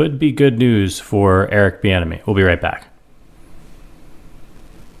think could be good news for Eric Bieniemy. We'll be right back.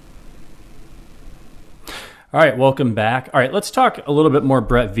 All right, welcome back. All right, let's talk a little bit more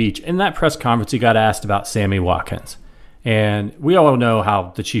Brett Veach. In that press conference, he got asked about Sammy Watkins. And we all know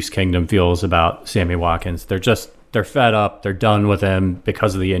how the Chiefs Kingdom feels about Sammy Watkins. They're fed up. They're done with him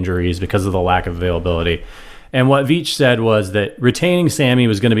because of the injuries, because of the lack of availability. And what Veach said was that retaining Sammy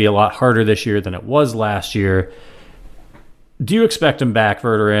was going to be a lot harder this year than it was last year. Do you expect him back,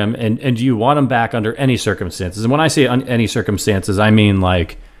 Verderam? And do you want him back under any circumstances? And when I say any circumstances, I mean,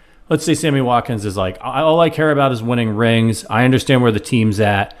 like, let's say Sammy Watkins is like, all I care about is winning rings. I understand where the team's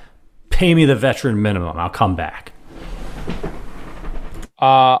at. Pay me the veteran minimum. I'll come back.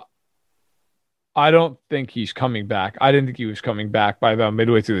 I don't think he's coming back. I didn't think he was coming back by about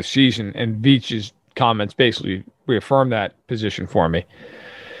midway through the season, and Veach's comments basically reaffirmed that position for me.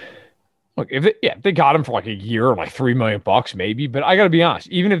 Look, if they got him for like a year, like $3 million maybe, but I got to be honest,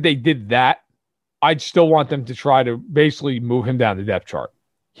 even if they did that, I'd still want them to try to basically move him down the depth chart.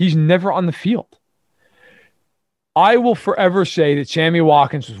 He's never on the field. I will forever say that Sammy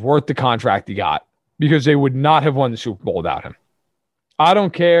Watkins was worth the contract he got because they would not have won the Super Bowl without him. I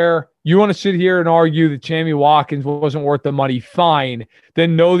don't care. You want to sit here and argue that Sammy Watkins wasn't worth the money, fine.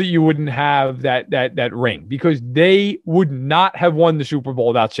 Then know that you wouldn't have that ring because they would not have won the Super Bowl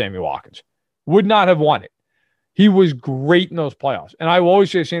without Sammy Watkins. Would not have won it. He was great in those playoffs. And I will always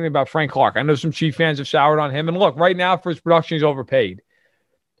say the same thing about Frank Clark. I know some Chief fans have soured on him. And look, right now for his production, he's overpaid.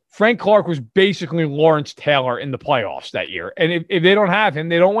 Frank Clark was basically Lawrence Taylor in the playoffs that year. And if they don't have him,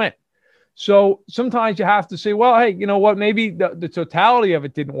 they don't win. So sometimes you have to say, well, hey, you know what? Maybe the totality of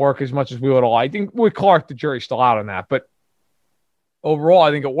it didn't work as much as we would have liked. I think with Clark, the jury's still out on that. But overall, I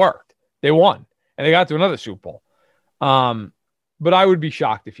think it worked. They won. And they got to another Super Bowl. But I would be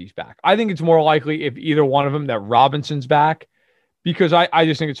shocked if he's back. I think it's more likely if either one of them that Robinson's back because I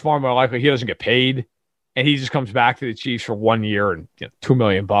just think it's far more likely he doesn't get paid and he just comes back to the Chiefs for 1 year and $2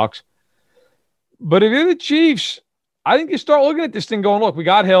 million. But if you're the Chiefs, I think you start looking at this thing going, look, we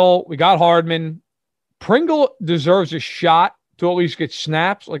got Hill, we got Hardman. Pringle deserves a shot to at least get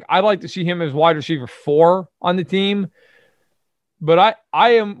snaps. Like, I'd like to see him as wide receiver 4 on the team. But I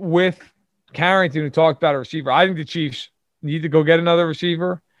am with Carrington, who talked about a receiver. I think the Chiefs need to go get another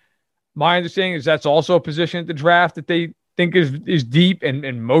receiver. My understanding is that's also a position at the draft that they think is deep,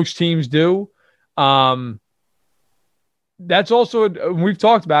 and most teams do. That's also, we've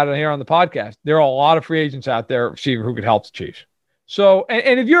talked about it here on the podcast. There are a lot of free agents out there, receiver, who could help the Chiefs. So,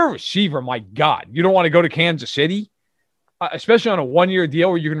 and if you're a receiver, my God, you don't want to go to Kansas City, especially on a 1-year deal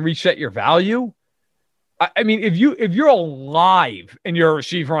where you can reset your value. I mean, if you're alive and you're a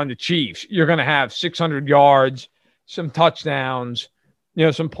receiver on the Chiefs, you're going to have 600 yards, some touchdowns,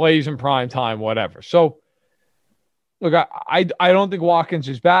 some plays in prime time, whatever. So, look, I don't think Watkins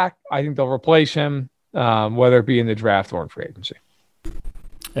is back. I think they'll replace him, whether it be in the draft or in free agency.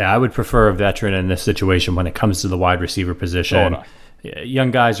 Yeah, I would prefer a veteran in this situation when it comes to the wide receiver position. Young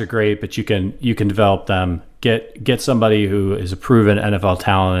guys are great, but you can develop them. Get somebody who is a proven NFL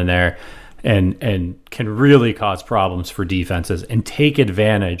talent in there and can really cause problems for defenses and take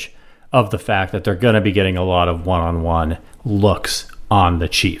advantage of the fact that they're going to be getting a lot of one-on-one looks on the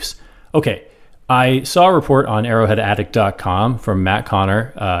Chiefs. Okay, I saw a report on arrowheadaddict.com from Matt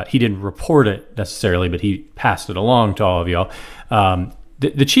Connor. He didn't report it necessarily, but he passed it along to all of y'all.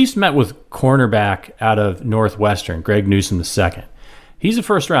 The Chiefs met with cornerback out of Northwestern, Greg Newsome II. He's a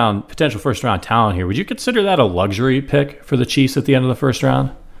potential first-round talent here. Would you consider that a luxury pick for the Chiefs at the end of the first round?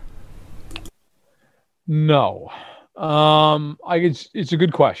 No. It's a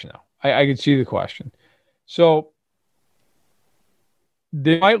good question, though. I could see the question. So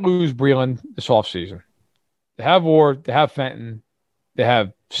they might lose Breeland this offseason. They have Ward, they have Fenton, they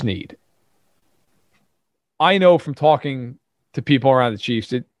have Snead. I know from talking to people around the Chiefs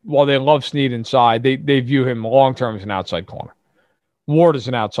that while they love Snead inside, they view him long-term as an outside corner. Ward is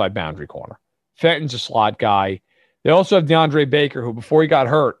an outside boundary corner. Fenton's a slot guy. They also have DeAndre Baker, who before he got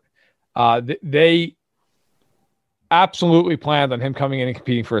hurt, they absolutely planned on him coming in and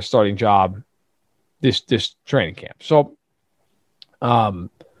competing for a starting job this training camp. So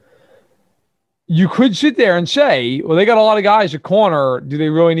you could sit there and say, well, they got a lot of guys at corner. Do they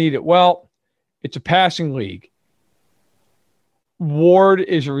really need it? Well, it's a passing league. Ward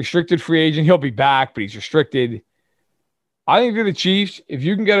is a restricted free agent. He'll be back, but he's restricted. I think if you're the Chiefs, if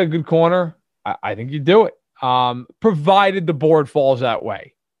you can get a good corner, I think you do it, provided the board falls that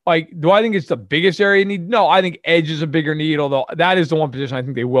way. Like, do I think it's the biggest area need? No, I think edge is a bigger need, although that is the one position I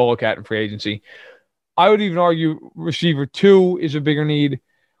think they will look at in free agency. I would even argue receiver 2 is a bigger need.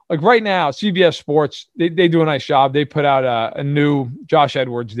 Like right now, CBS Sports, they do a nice job. They put out a new, Josh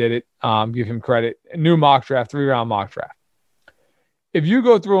Edwards did it, give him credit, a new mock draft, 3-round mock draft. If you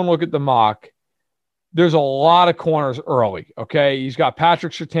go through and look at the mock, there's a lot of corners early, okay? He's got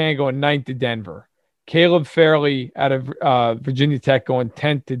Patrick Surtain going 9th to Denver. Caleb Fairley out of Virginia Tech going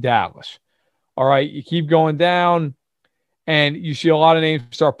 10th to Dallas. All right, you keep going down, and you see a lot of names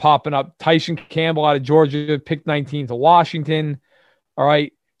start popping up. Tyson Campbell out of Georgia, picked 19th to Washington. All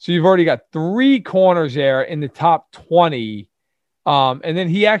right, so you've already got 3 corners there in the top 20. And then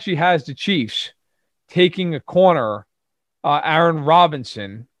he actually has the Chiefs taking a corner, Aaron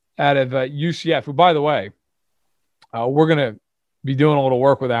Robinson, out of UCF, who, by the way, we're going to be doing a little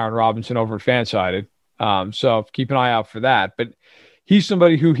work with Aaron Robinson over at Fansided. So keep an eye out for that. But he's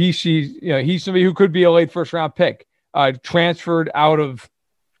somebody who he sees, he's somebody who could be a late first-round pick. Transferred out of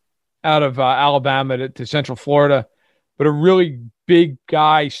Alabama to Central Florida, but a really big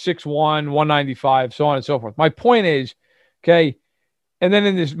guy, 6'1", 195, so on and so forth. My point is, okay, and then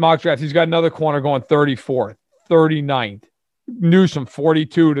in this mock draft, he's got another corner going 34th, 39th. Newsome,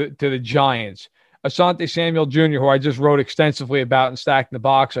 42 to the Giants. Asante Samuel Jr., who I just wrote extensively about in Stacking the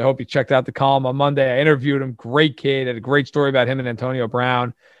Box. I hope you checked out the column on Monday. I interviewed him. Great kid. Had a great story about him and Antonio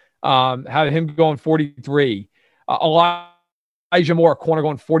Brown. Had him going 43. Elijah Moore, corner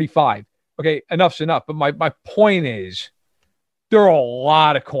going 45. Okay, enough's enough. But my point is there are a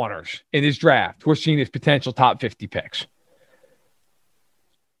lot of corners in this draft who are seen as potential top 50 picks.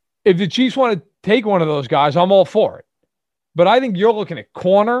 If the Chiefs want to take one of those guys, I'm all for it. But I think you're looking at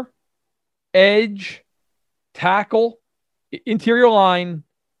corner, edge, tackle, interior line,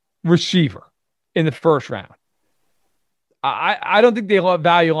 receiver in the first round. I don't think they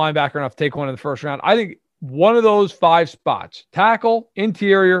value linebacker enough to take one in the first round. I think one of those 5 spots, tackle,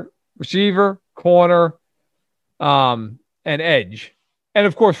 interior, receiver, corner, and edge. And,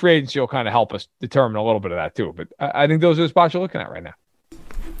 of course, free agency will kind of help us determine a little bit of that too. But I think those are the spots you're looking at right now.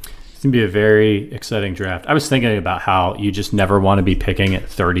 It's going to be a very exciting draft. I was thinking about how you just never want to be picking at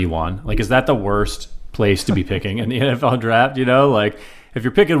 31. Like, is that the worst place to be picking in the NFL draft? You know, like if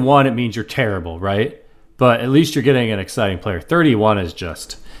you're picking 1, it means you're terrible, right? But at least you're getting an exciting player. 31 is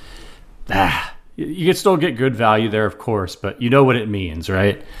just, you can still get good value there, of course, but you know what it means,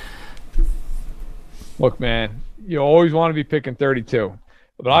 right? Look, man, you always want to be picking 32.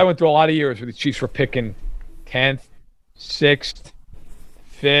 But I went through a lot of years where the Chiefs were picking 10th, 6th,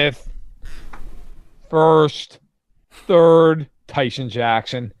 5th, 1st, 3rd, Tyson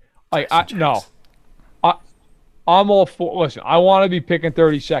Jackson. I'm all for, listen, I want to be picking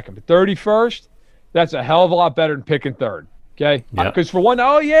 32nd, but 31st, that's a hell of a lot better than picking 3rd, okay? Because for one,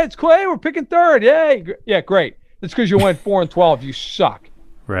 it's cool, hey, we're picking 3rd, yay. Yeah, great. That's because you went 4-12. You suck.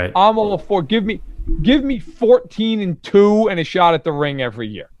 Right. I'm all for, give me 14-2 and a shot at the ring every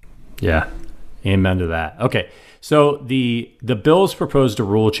year. Yeah, amen to that. Okay, so the Bills proposed a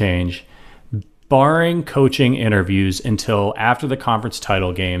rule change barring coaching interviews until after the conference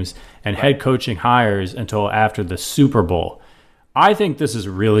title games and head coaching hires until after the Super Bowl. I think this is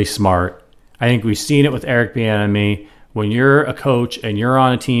really smart. I think we've seen it with Eric Bieniemy. When you're a coach and you're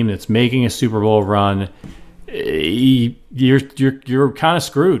on a team that's making a Super Bowl run, you're kind of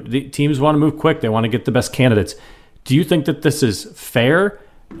screwed. The teams want to move quick. They want to get the best candidates. Do you think that this is fair?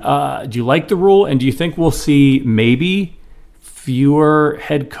 Do you like the rule? And do you think we'll see maybe fewer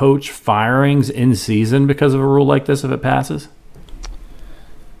head coach firings in season because of a rule like this if it passes?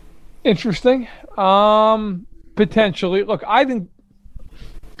 Interesting. Potentially. Look, I think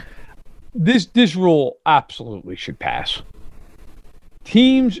this rule absolutely should pass.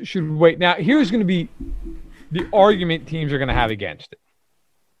 Teams should wait. Now, here's going to be the argument teams are going to have against it.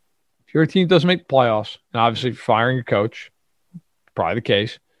 If your team doesn't make the playoffs, and obviously firing your coach, probably the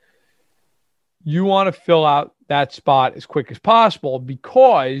case, you want to fill out that spot as quick as possible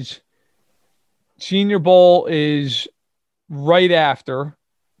because Senior Bowl is right after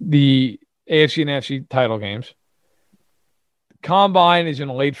the AFC and NFC title games. Combine is in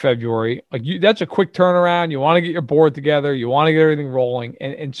late February. That's a quick turnaround. You want to get your board together. You want to get everything rolling.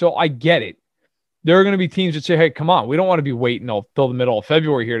 And so I get it. There are going to be teams that say, hey, come on, we don't want to be waiting till the middle of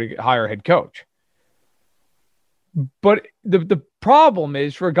February here to hire a head coach. But the problem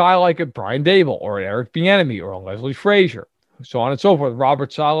is for a guy like a Brian Dable or an Eric Bieniemy or a Leslie Frazier, so on and so forth,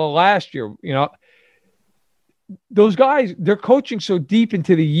 Robert Saleh last year, those guys, they're coaching so deep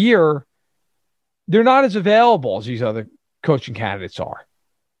into the year, they're not as available as these other coaching candidates are.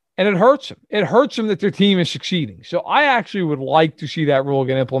 And it hurts them. It hurts them that their team is succeeding. So I actually would like to see that rule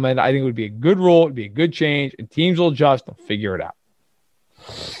get implemented. I think it would be a good rule. It would be a good change, and teams will adjust and figure it out.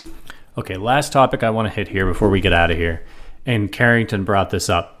 Okay, last topic I want to hit here before we get out of here. And Carrington brought this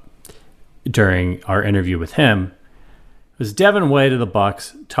up during our interview with him. It was Devin White of the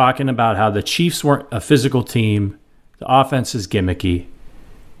Bucs talking about how the Chiefs weren't a physical team. The offense is gimmicky.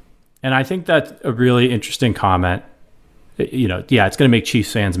 And I think that's a really interesting comment. It's going to make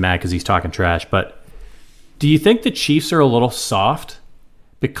Chiefs fans mad because he's talking trash. But do you think the Chiefs are a little soft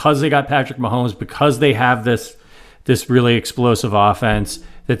because they got Patrick Mahomes, because they have this really explosive offense,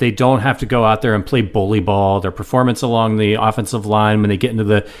 that they don't have to go out there and play bully ball? Their performance along the offensive line when they get into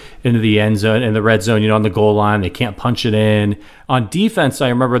the end zone, in the red zone, on the goal line, they can't punch it in. On defense, I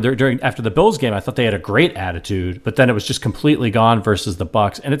remember after the Bills game, I thought they had a great attitude, but then it was just completely gone versus the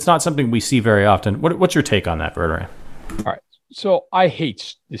Bucs, and it's not something we see very often. What's your take on that, Verderam? All right. So I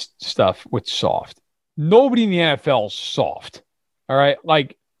hate this stuff with soft. Nobody in the NFL is soft. All right.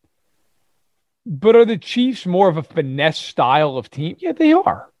 But are the Chiefs more of a finesse style of team? Yeah, they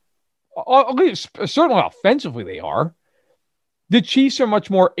are. Certainly offensively, they are. The Chiefs are much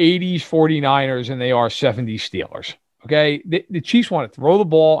more 80s 49ers than they are 70s Steelers. Okay. The Chiefs want to throw the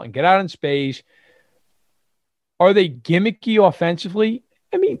ball and get out in space. Are they gimmicky offensively?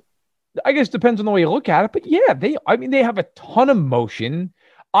 I guess it depends on the way you look at it, but yeah, they have a ton of motion.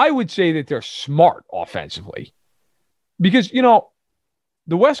 I would say that they're smart offensively because,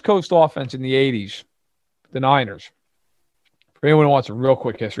 the West Coast offense in the 80s, the Niners, for anyone who wants a real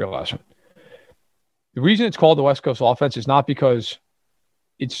quick history lesson, the reason it's called the West Coast offense is not because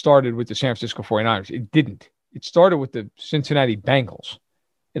it started with the San Francisco 49ers. It didn't. It started with the Cincinnati Bengals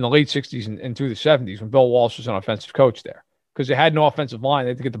in the late 60s and through the 70s when Bill Walsh was an offensive coach there. Because they had no offensive line. They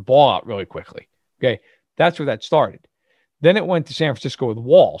had to get the ball out really quickly. Okay. That's where that started. Then it went to San Francisco with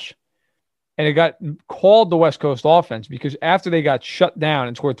Walsh. And it got called the West Coast offense because after they got shut down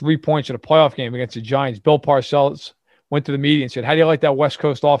and scored 3 points in a playoff game against the Giants, Bill Parcells went to the media and said, how do you like that West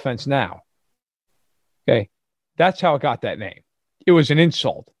Coast offense now? Okay. That's how it got that name. It was an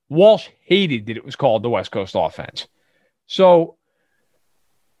insult. Walsh hated that it was called the West Coast offense. So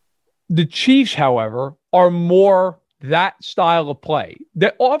The Chiefs, however, are more that style of play.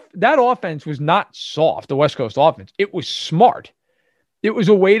 That offense was not soft, the West Coast offense. It was smart. It was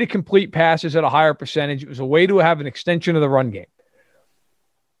a way to complete passes at a higher percentage. It was a way to have an extension of the run game.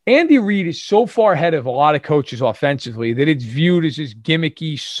 Andy Reid is so far ahead of a lot of coaches offensively that it's viewed as this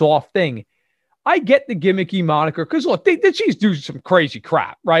gimmicky, soft thing. I get the gimmicky moniker because, look, the Chiefs do some crazy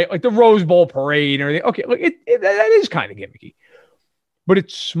crap, right? Like the Rose Bowl parade and everything. Okay, look, that is kind of gimmicky. But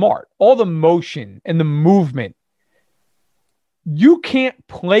it's smart. All the motion and the movement. You can't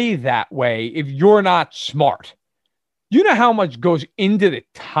play that way if you're not smart. You know how much goes into the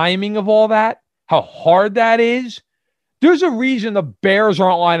timing of all that? How hard that is? There's a reason the Bears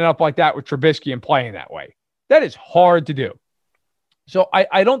aren't lining up like that with Trubisky and playing that way. That is hard to do. So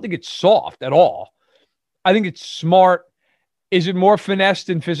I don't think it's soft at all. I think it's smart. Is it more finesse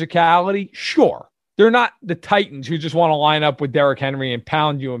than physicality? Sure. They're not the Titans who just want to line up with Derrick Henry and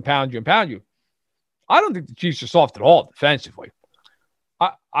pound you and pound you and pound you. I don't think the Chiefs are soft at all defensively.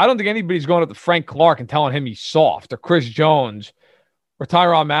 I don't think anybody's going up to Frank Clark and telling him he's soft, or Chris Jones, or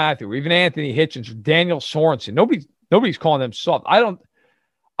Tyrann Mathieu, or even Anthony Hitchens, or Daniel Sorensen. Nobody's calling them soft. I don't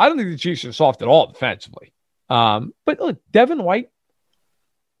think the Chiefs are soft at all defensively. But look, Devin White,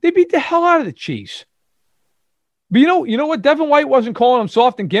 they beat the hell out of the Chiefs. But you know what? Devin White wasn't calling them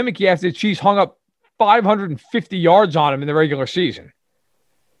soft and gimmicky after the Chiefs hung up 550 yards on him in the regular season.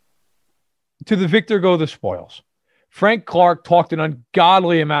 To the victor go the spoils. Frank Clark talked an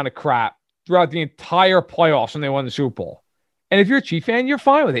ungodly amount of crap throughout the entire playoffs when they won the Super Bowl. And if you're a Chief fan, you're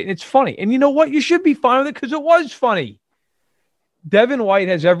fine with it. And it's funny. And you know what? You should be fine with it because it was funny. Devin White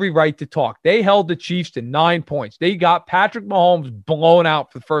has every right to talk. They held the Chiefs to 9 points. They got Patrick Mahomes blown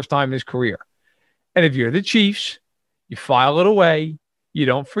out for the first time in his career. And if you're the Chiefs, you file it away, you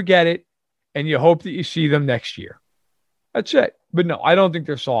don't forget it, and you hope that you see them next year. That's it. But no, I don't think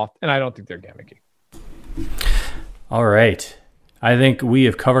they're soft, and I don't think they're gimmicky. All right. I think we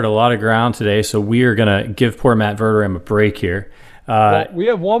have covered a lot of ground today, so we are going to give poor Matt Verderame a break here. Well, we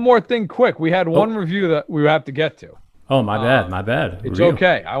have one more thing quick. We had one review that we have to get to. Oh, my bad. It's review.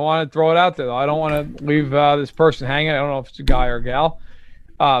 Okay. I want to throw it out there, though. I don't want to leave this person hanging. I don't know if it's a guy or a gal.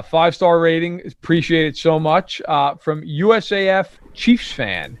 5-star rating. Appreciate it so much. From USAF Chiefs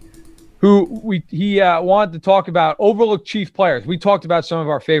fan, who he wanted to talk about overlooked Chief players. We talked about some of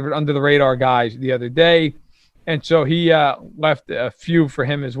our favorite under-the-radar guys the other day. And so he left a few for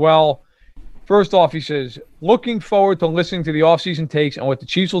him as well. First off, he says, looking forward to listening to the offseason takes and what the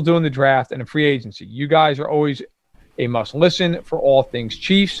Chiefs will do in the draft and in free agency. You guys are always a must listen for all things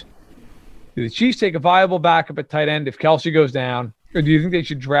Chiefs. Do the Chiefs take a viable backup at tight end if Kelce goes down? Or do you think they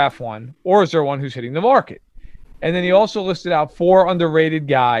should draft one? Or is there one who's hitting the market? And then he also listed out 4 underrated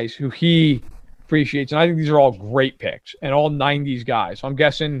guys who he appreciates. And I think these are all great picks and all 90s guys. So I'm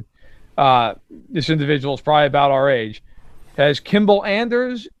guessing this individual is probably about our age. Has Kimball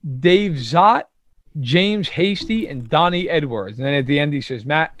Anders, Dave Zott, James Hasty, and Donnie Edwards. And then at the end, he says,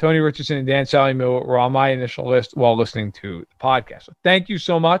 Matt, Tony Richardson, and Dan Salimillo were on my initial list while listening to the podcast. So thank you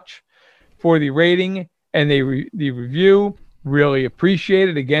so much for the rating and the review. Really appreciate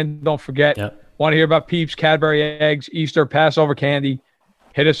it. Again, don't forget, want to hear about Peeps, Cadbury eggs, Easter, Passover candy,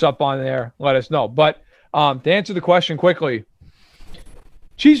 hit us up on there. Let us know. But to answer the question quickly,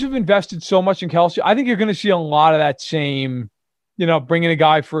 Chiefs have invested so much in Kelce. I think you're going to see a lot of that same, bringing a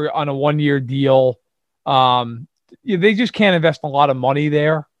guy on a 1-year deal. They just can't invest a lot of money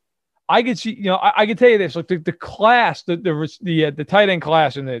there. I could see, I can tell you this, like the class, the tight end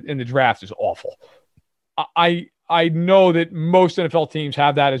class in the draft is awful. I know that most NFL teams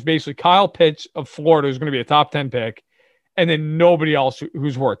have that as basically Kyle Pitts of Florida is going to be a top 10 pick, and then nobody else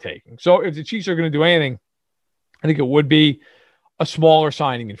who's worth taking. So if the Chiefs are going to do anything, I think it would be a smaller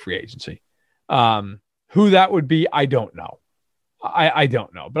signing in free agency. Who that would be, I don't know. I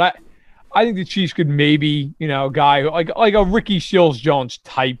don't know. But I think the Chiefs could maybe, a guy like a Ricky Seals-Jones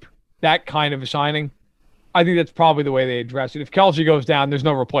type, that kind of a signing. I think that's probably the way they address it. If Kelce goes down, there's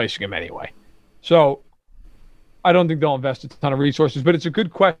no replacing him anyway. So I don't think they'll invest a ton of resources, but it's a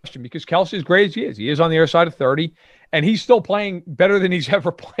good question because Kelce, as great as he is on the other side of 30, and he's still playing better than he's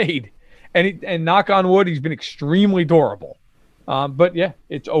ever played. And knock on wood, he's been extremely durable. But yeah,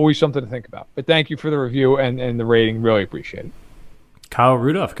 it's always something to think about. But thank you for the review and the rating. Really appreciate it. Kyle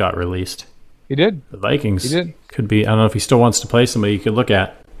Rudolph got released. He did. The Vikings. He did. Could be, I don't know if he still wants to play somebody you could look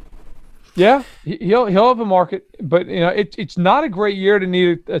at. Yeah, he'll have a market, but it's not a great year to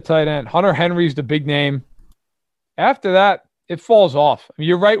need a tight end. Hunter Henry's the big name. After that, it falls off. I mean,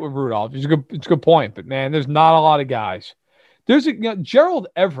 you're right with Rudolph. It's a good point, but man, there's not a lot of guys. There's Gerald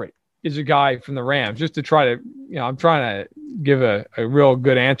Everett is a guy from the Rams, just to try to, I'm trying to give a real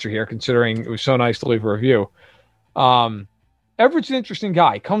good answer here, considering it was so nice to leave a review. Everett's an interesting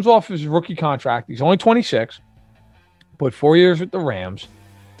guy. He comes off his rookie contract. He's only 26, put 4 years with the Rams.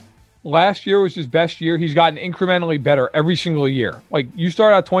 Last year was his best year. He's gotten incrementally better every single year. Like, you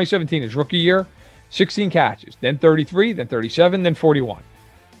start out 2017, his rookie year, 16 catches, then 33, then 37, then 41.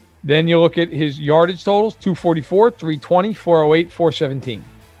 Then you look at his yardage totals, 244, 320, 408, 417.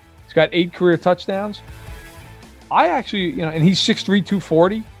 He's got 8 career touchdowns. I actually, and he's 6'3",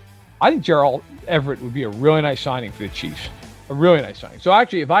 240. I think Gerald Everett would be a really nice signing for the Chiefs. A really nice signing. So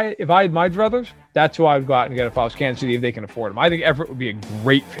actually, if I had my druthers, that's who I would go out and get if I was Kansas City, if they can afford him. I think Everett would be a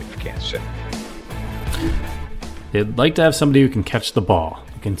great fit for Kansas City. They'd like to have somebody who can catch the ball,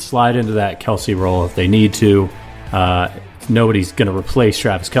 who can slide into that Kelce role if they need to. Nobody's going to replace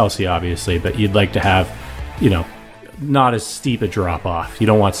Travis Kelce, obviously, but you'd like to have, not as steep a drop-off. You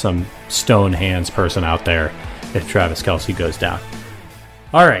don't want some stone hands person out there if Travis Kelce goes down.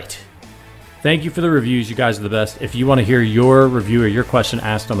 All right. Thank you for the reviews. You guys are the best. If you want to hear your review or your question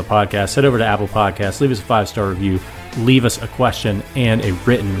asked on the podcast, head over to Apple Podcasts, leave us a 5-star review, leave us a question and a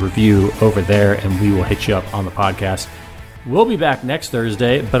written review over there, and we will hit you up on the podcast. We'll be back next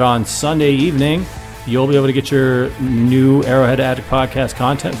Thursday, but on Sunday evening, you'll be able to get your new Arrowhead Addict podcast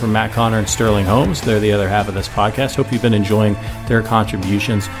content from Matt Connor and Sterling Holmes. They're the other half of this podcast. Hope you've been enjoying their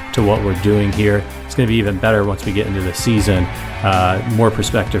contributions to what we're doing here. It's going to be even better once we get into the season. More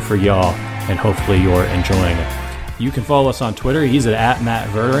perspective for y'all, and hopefully you're enjoying it. You can follow us on Twitter. He's at Matt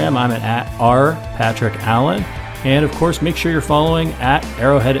Verderam. I'm at @RPatrickAllen. And, of course, make sure you're following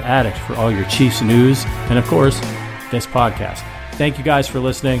 @Arrowhead Addict for all your Chiefs news and, of course, this podcast. Thank you guys for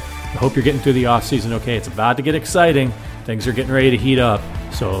listening. I hope you're getting through the offseason okay. It's about to get exciting. Things are getting ready to heat up.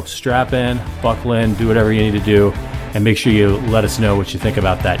 So strap in, buckle in, do whatever you need to do, and make sure you let us know what you think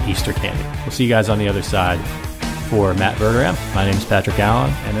about that Easter candy. We'll see you guys on the other side. For Matt Verderam, my name is Patrick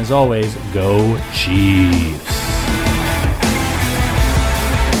Allen, and as always, go Chiefs.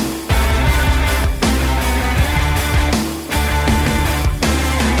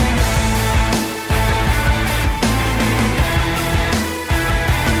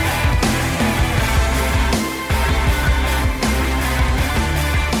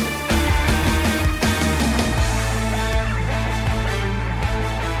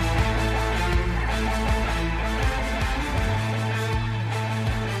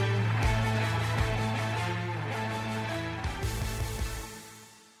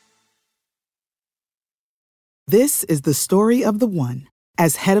 This is the story of the one.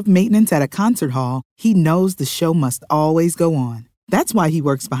 As head of maintenance at a concert hall, he knows the show must always go on. That's why he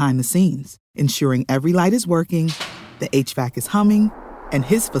works behind the scenes, ensuring every light is working, the HVAC is humming, and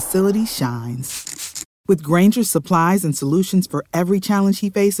his facility shines. With Grainger's supplies and solutions for every challenge he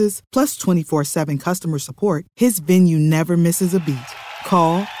faces, plus 24/7 customer support, his venue never misses a beat.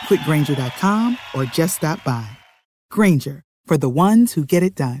 Call quickgrainger.com or just stop by. Grainger, for the ones who get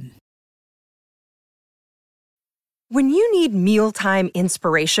it done. When you need mealtime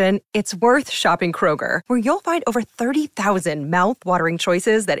inspiration, it's worth shopping Kroger, where you'll find over 30,000 mouth-watering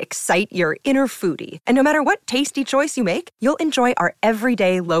choices that excite your inner foodie. And no matter what tasty choice you make, you'll enjoy our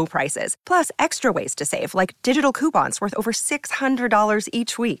everyday low prices, plus extra ways to save, like digital coupons worth over $600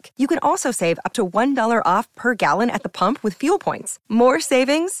 each week. You can also save up to $1 off per gallon at the pump with fuel points. More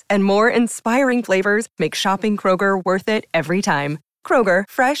savings and more inspiring flavors make shopping Kroger worth it every time. Kroger,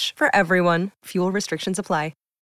 fresh for everyone. Fuel restrictions apply.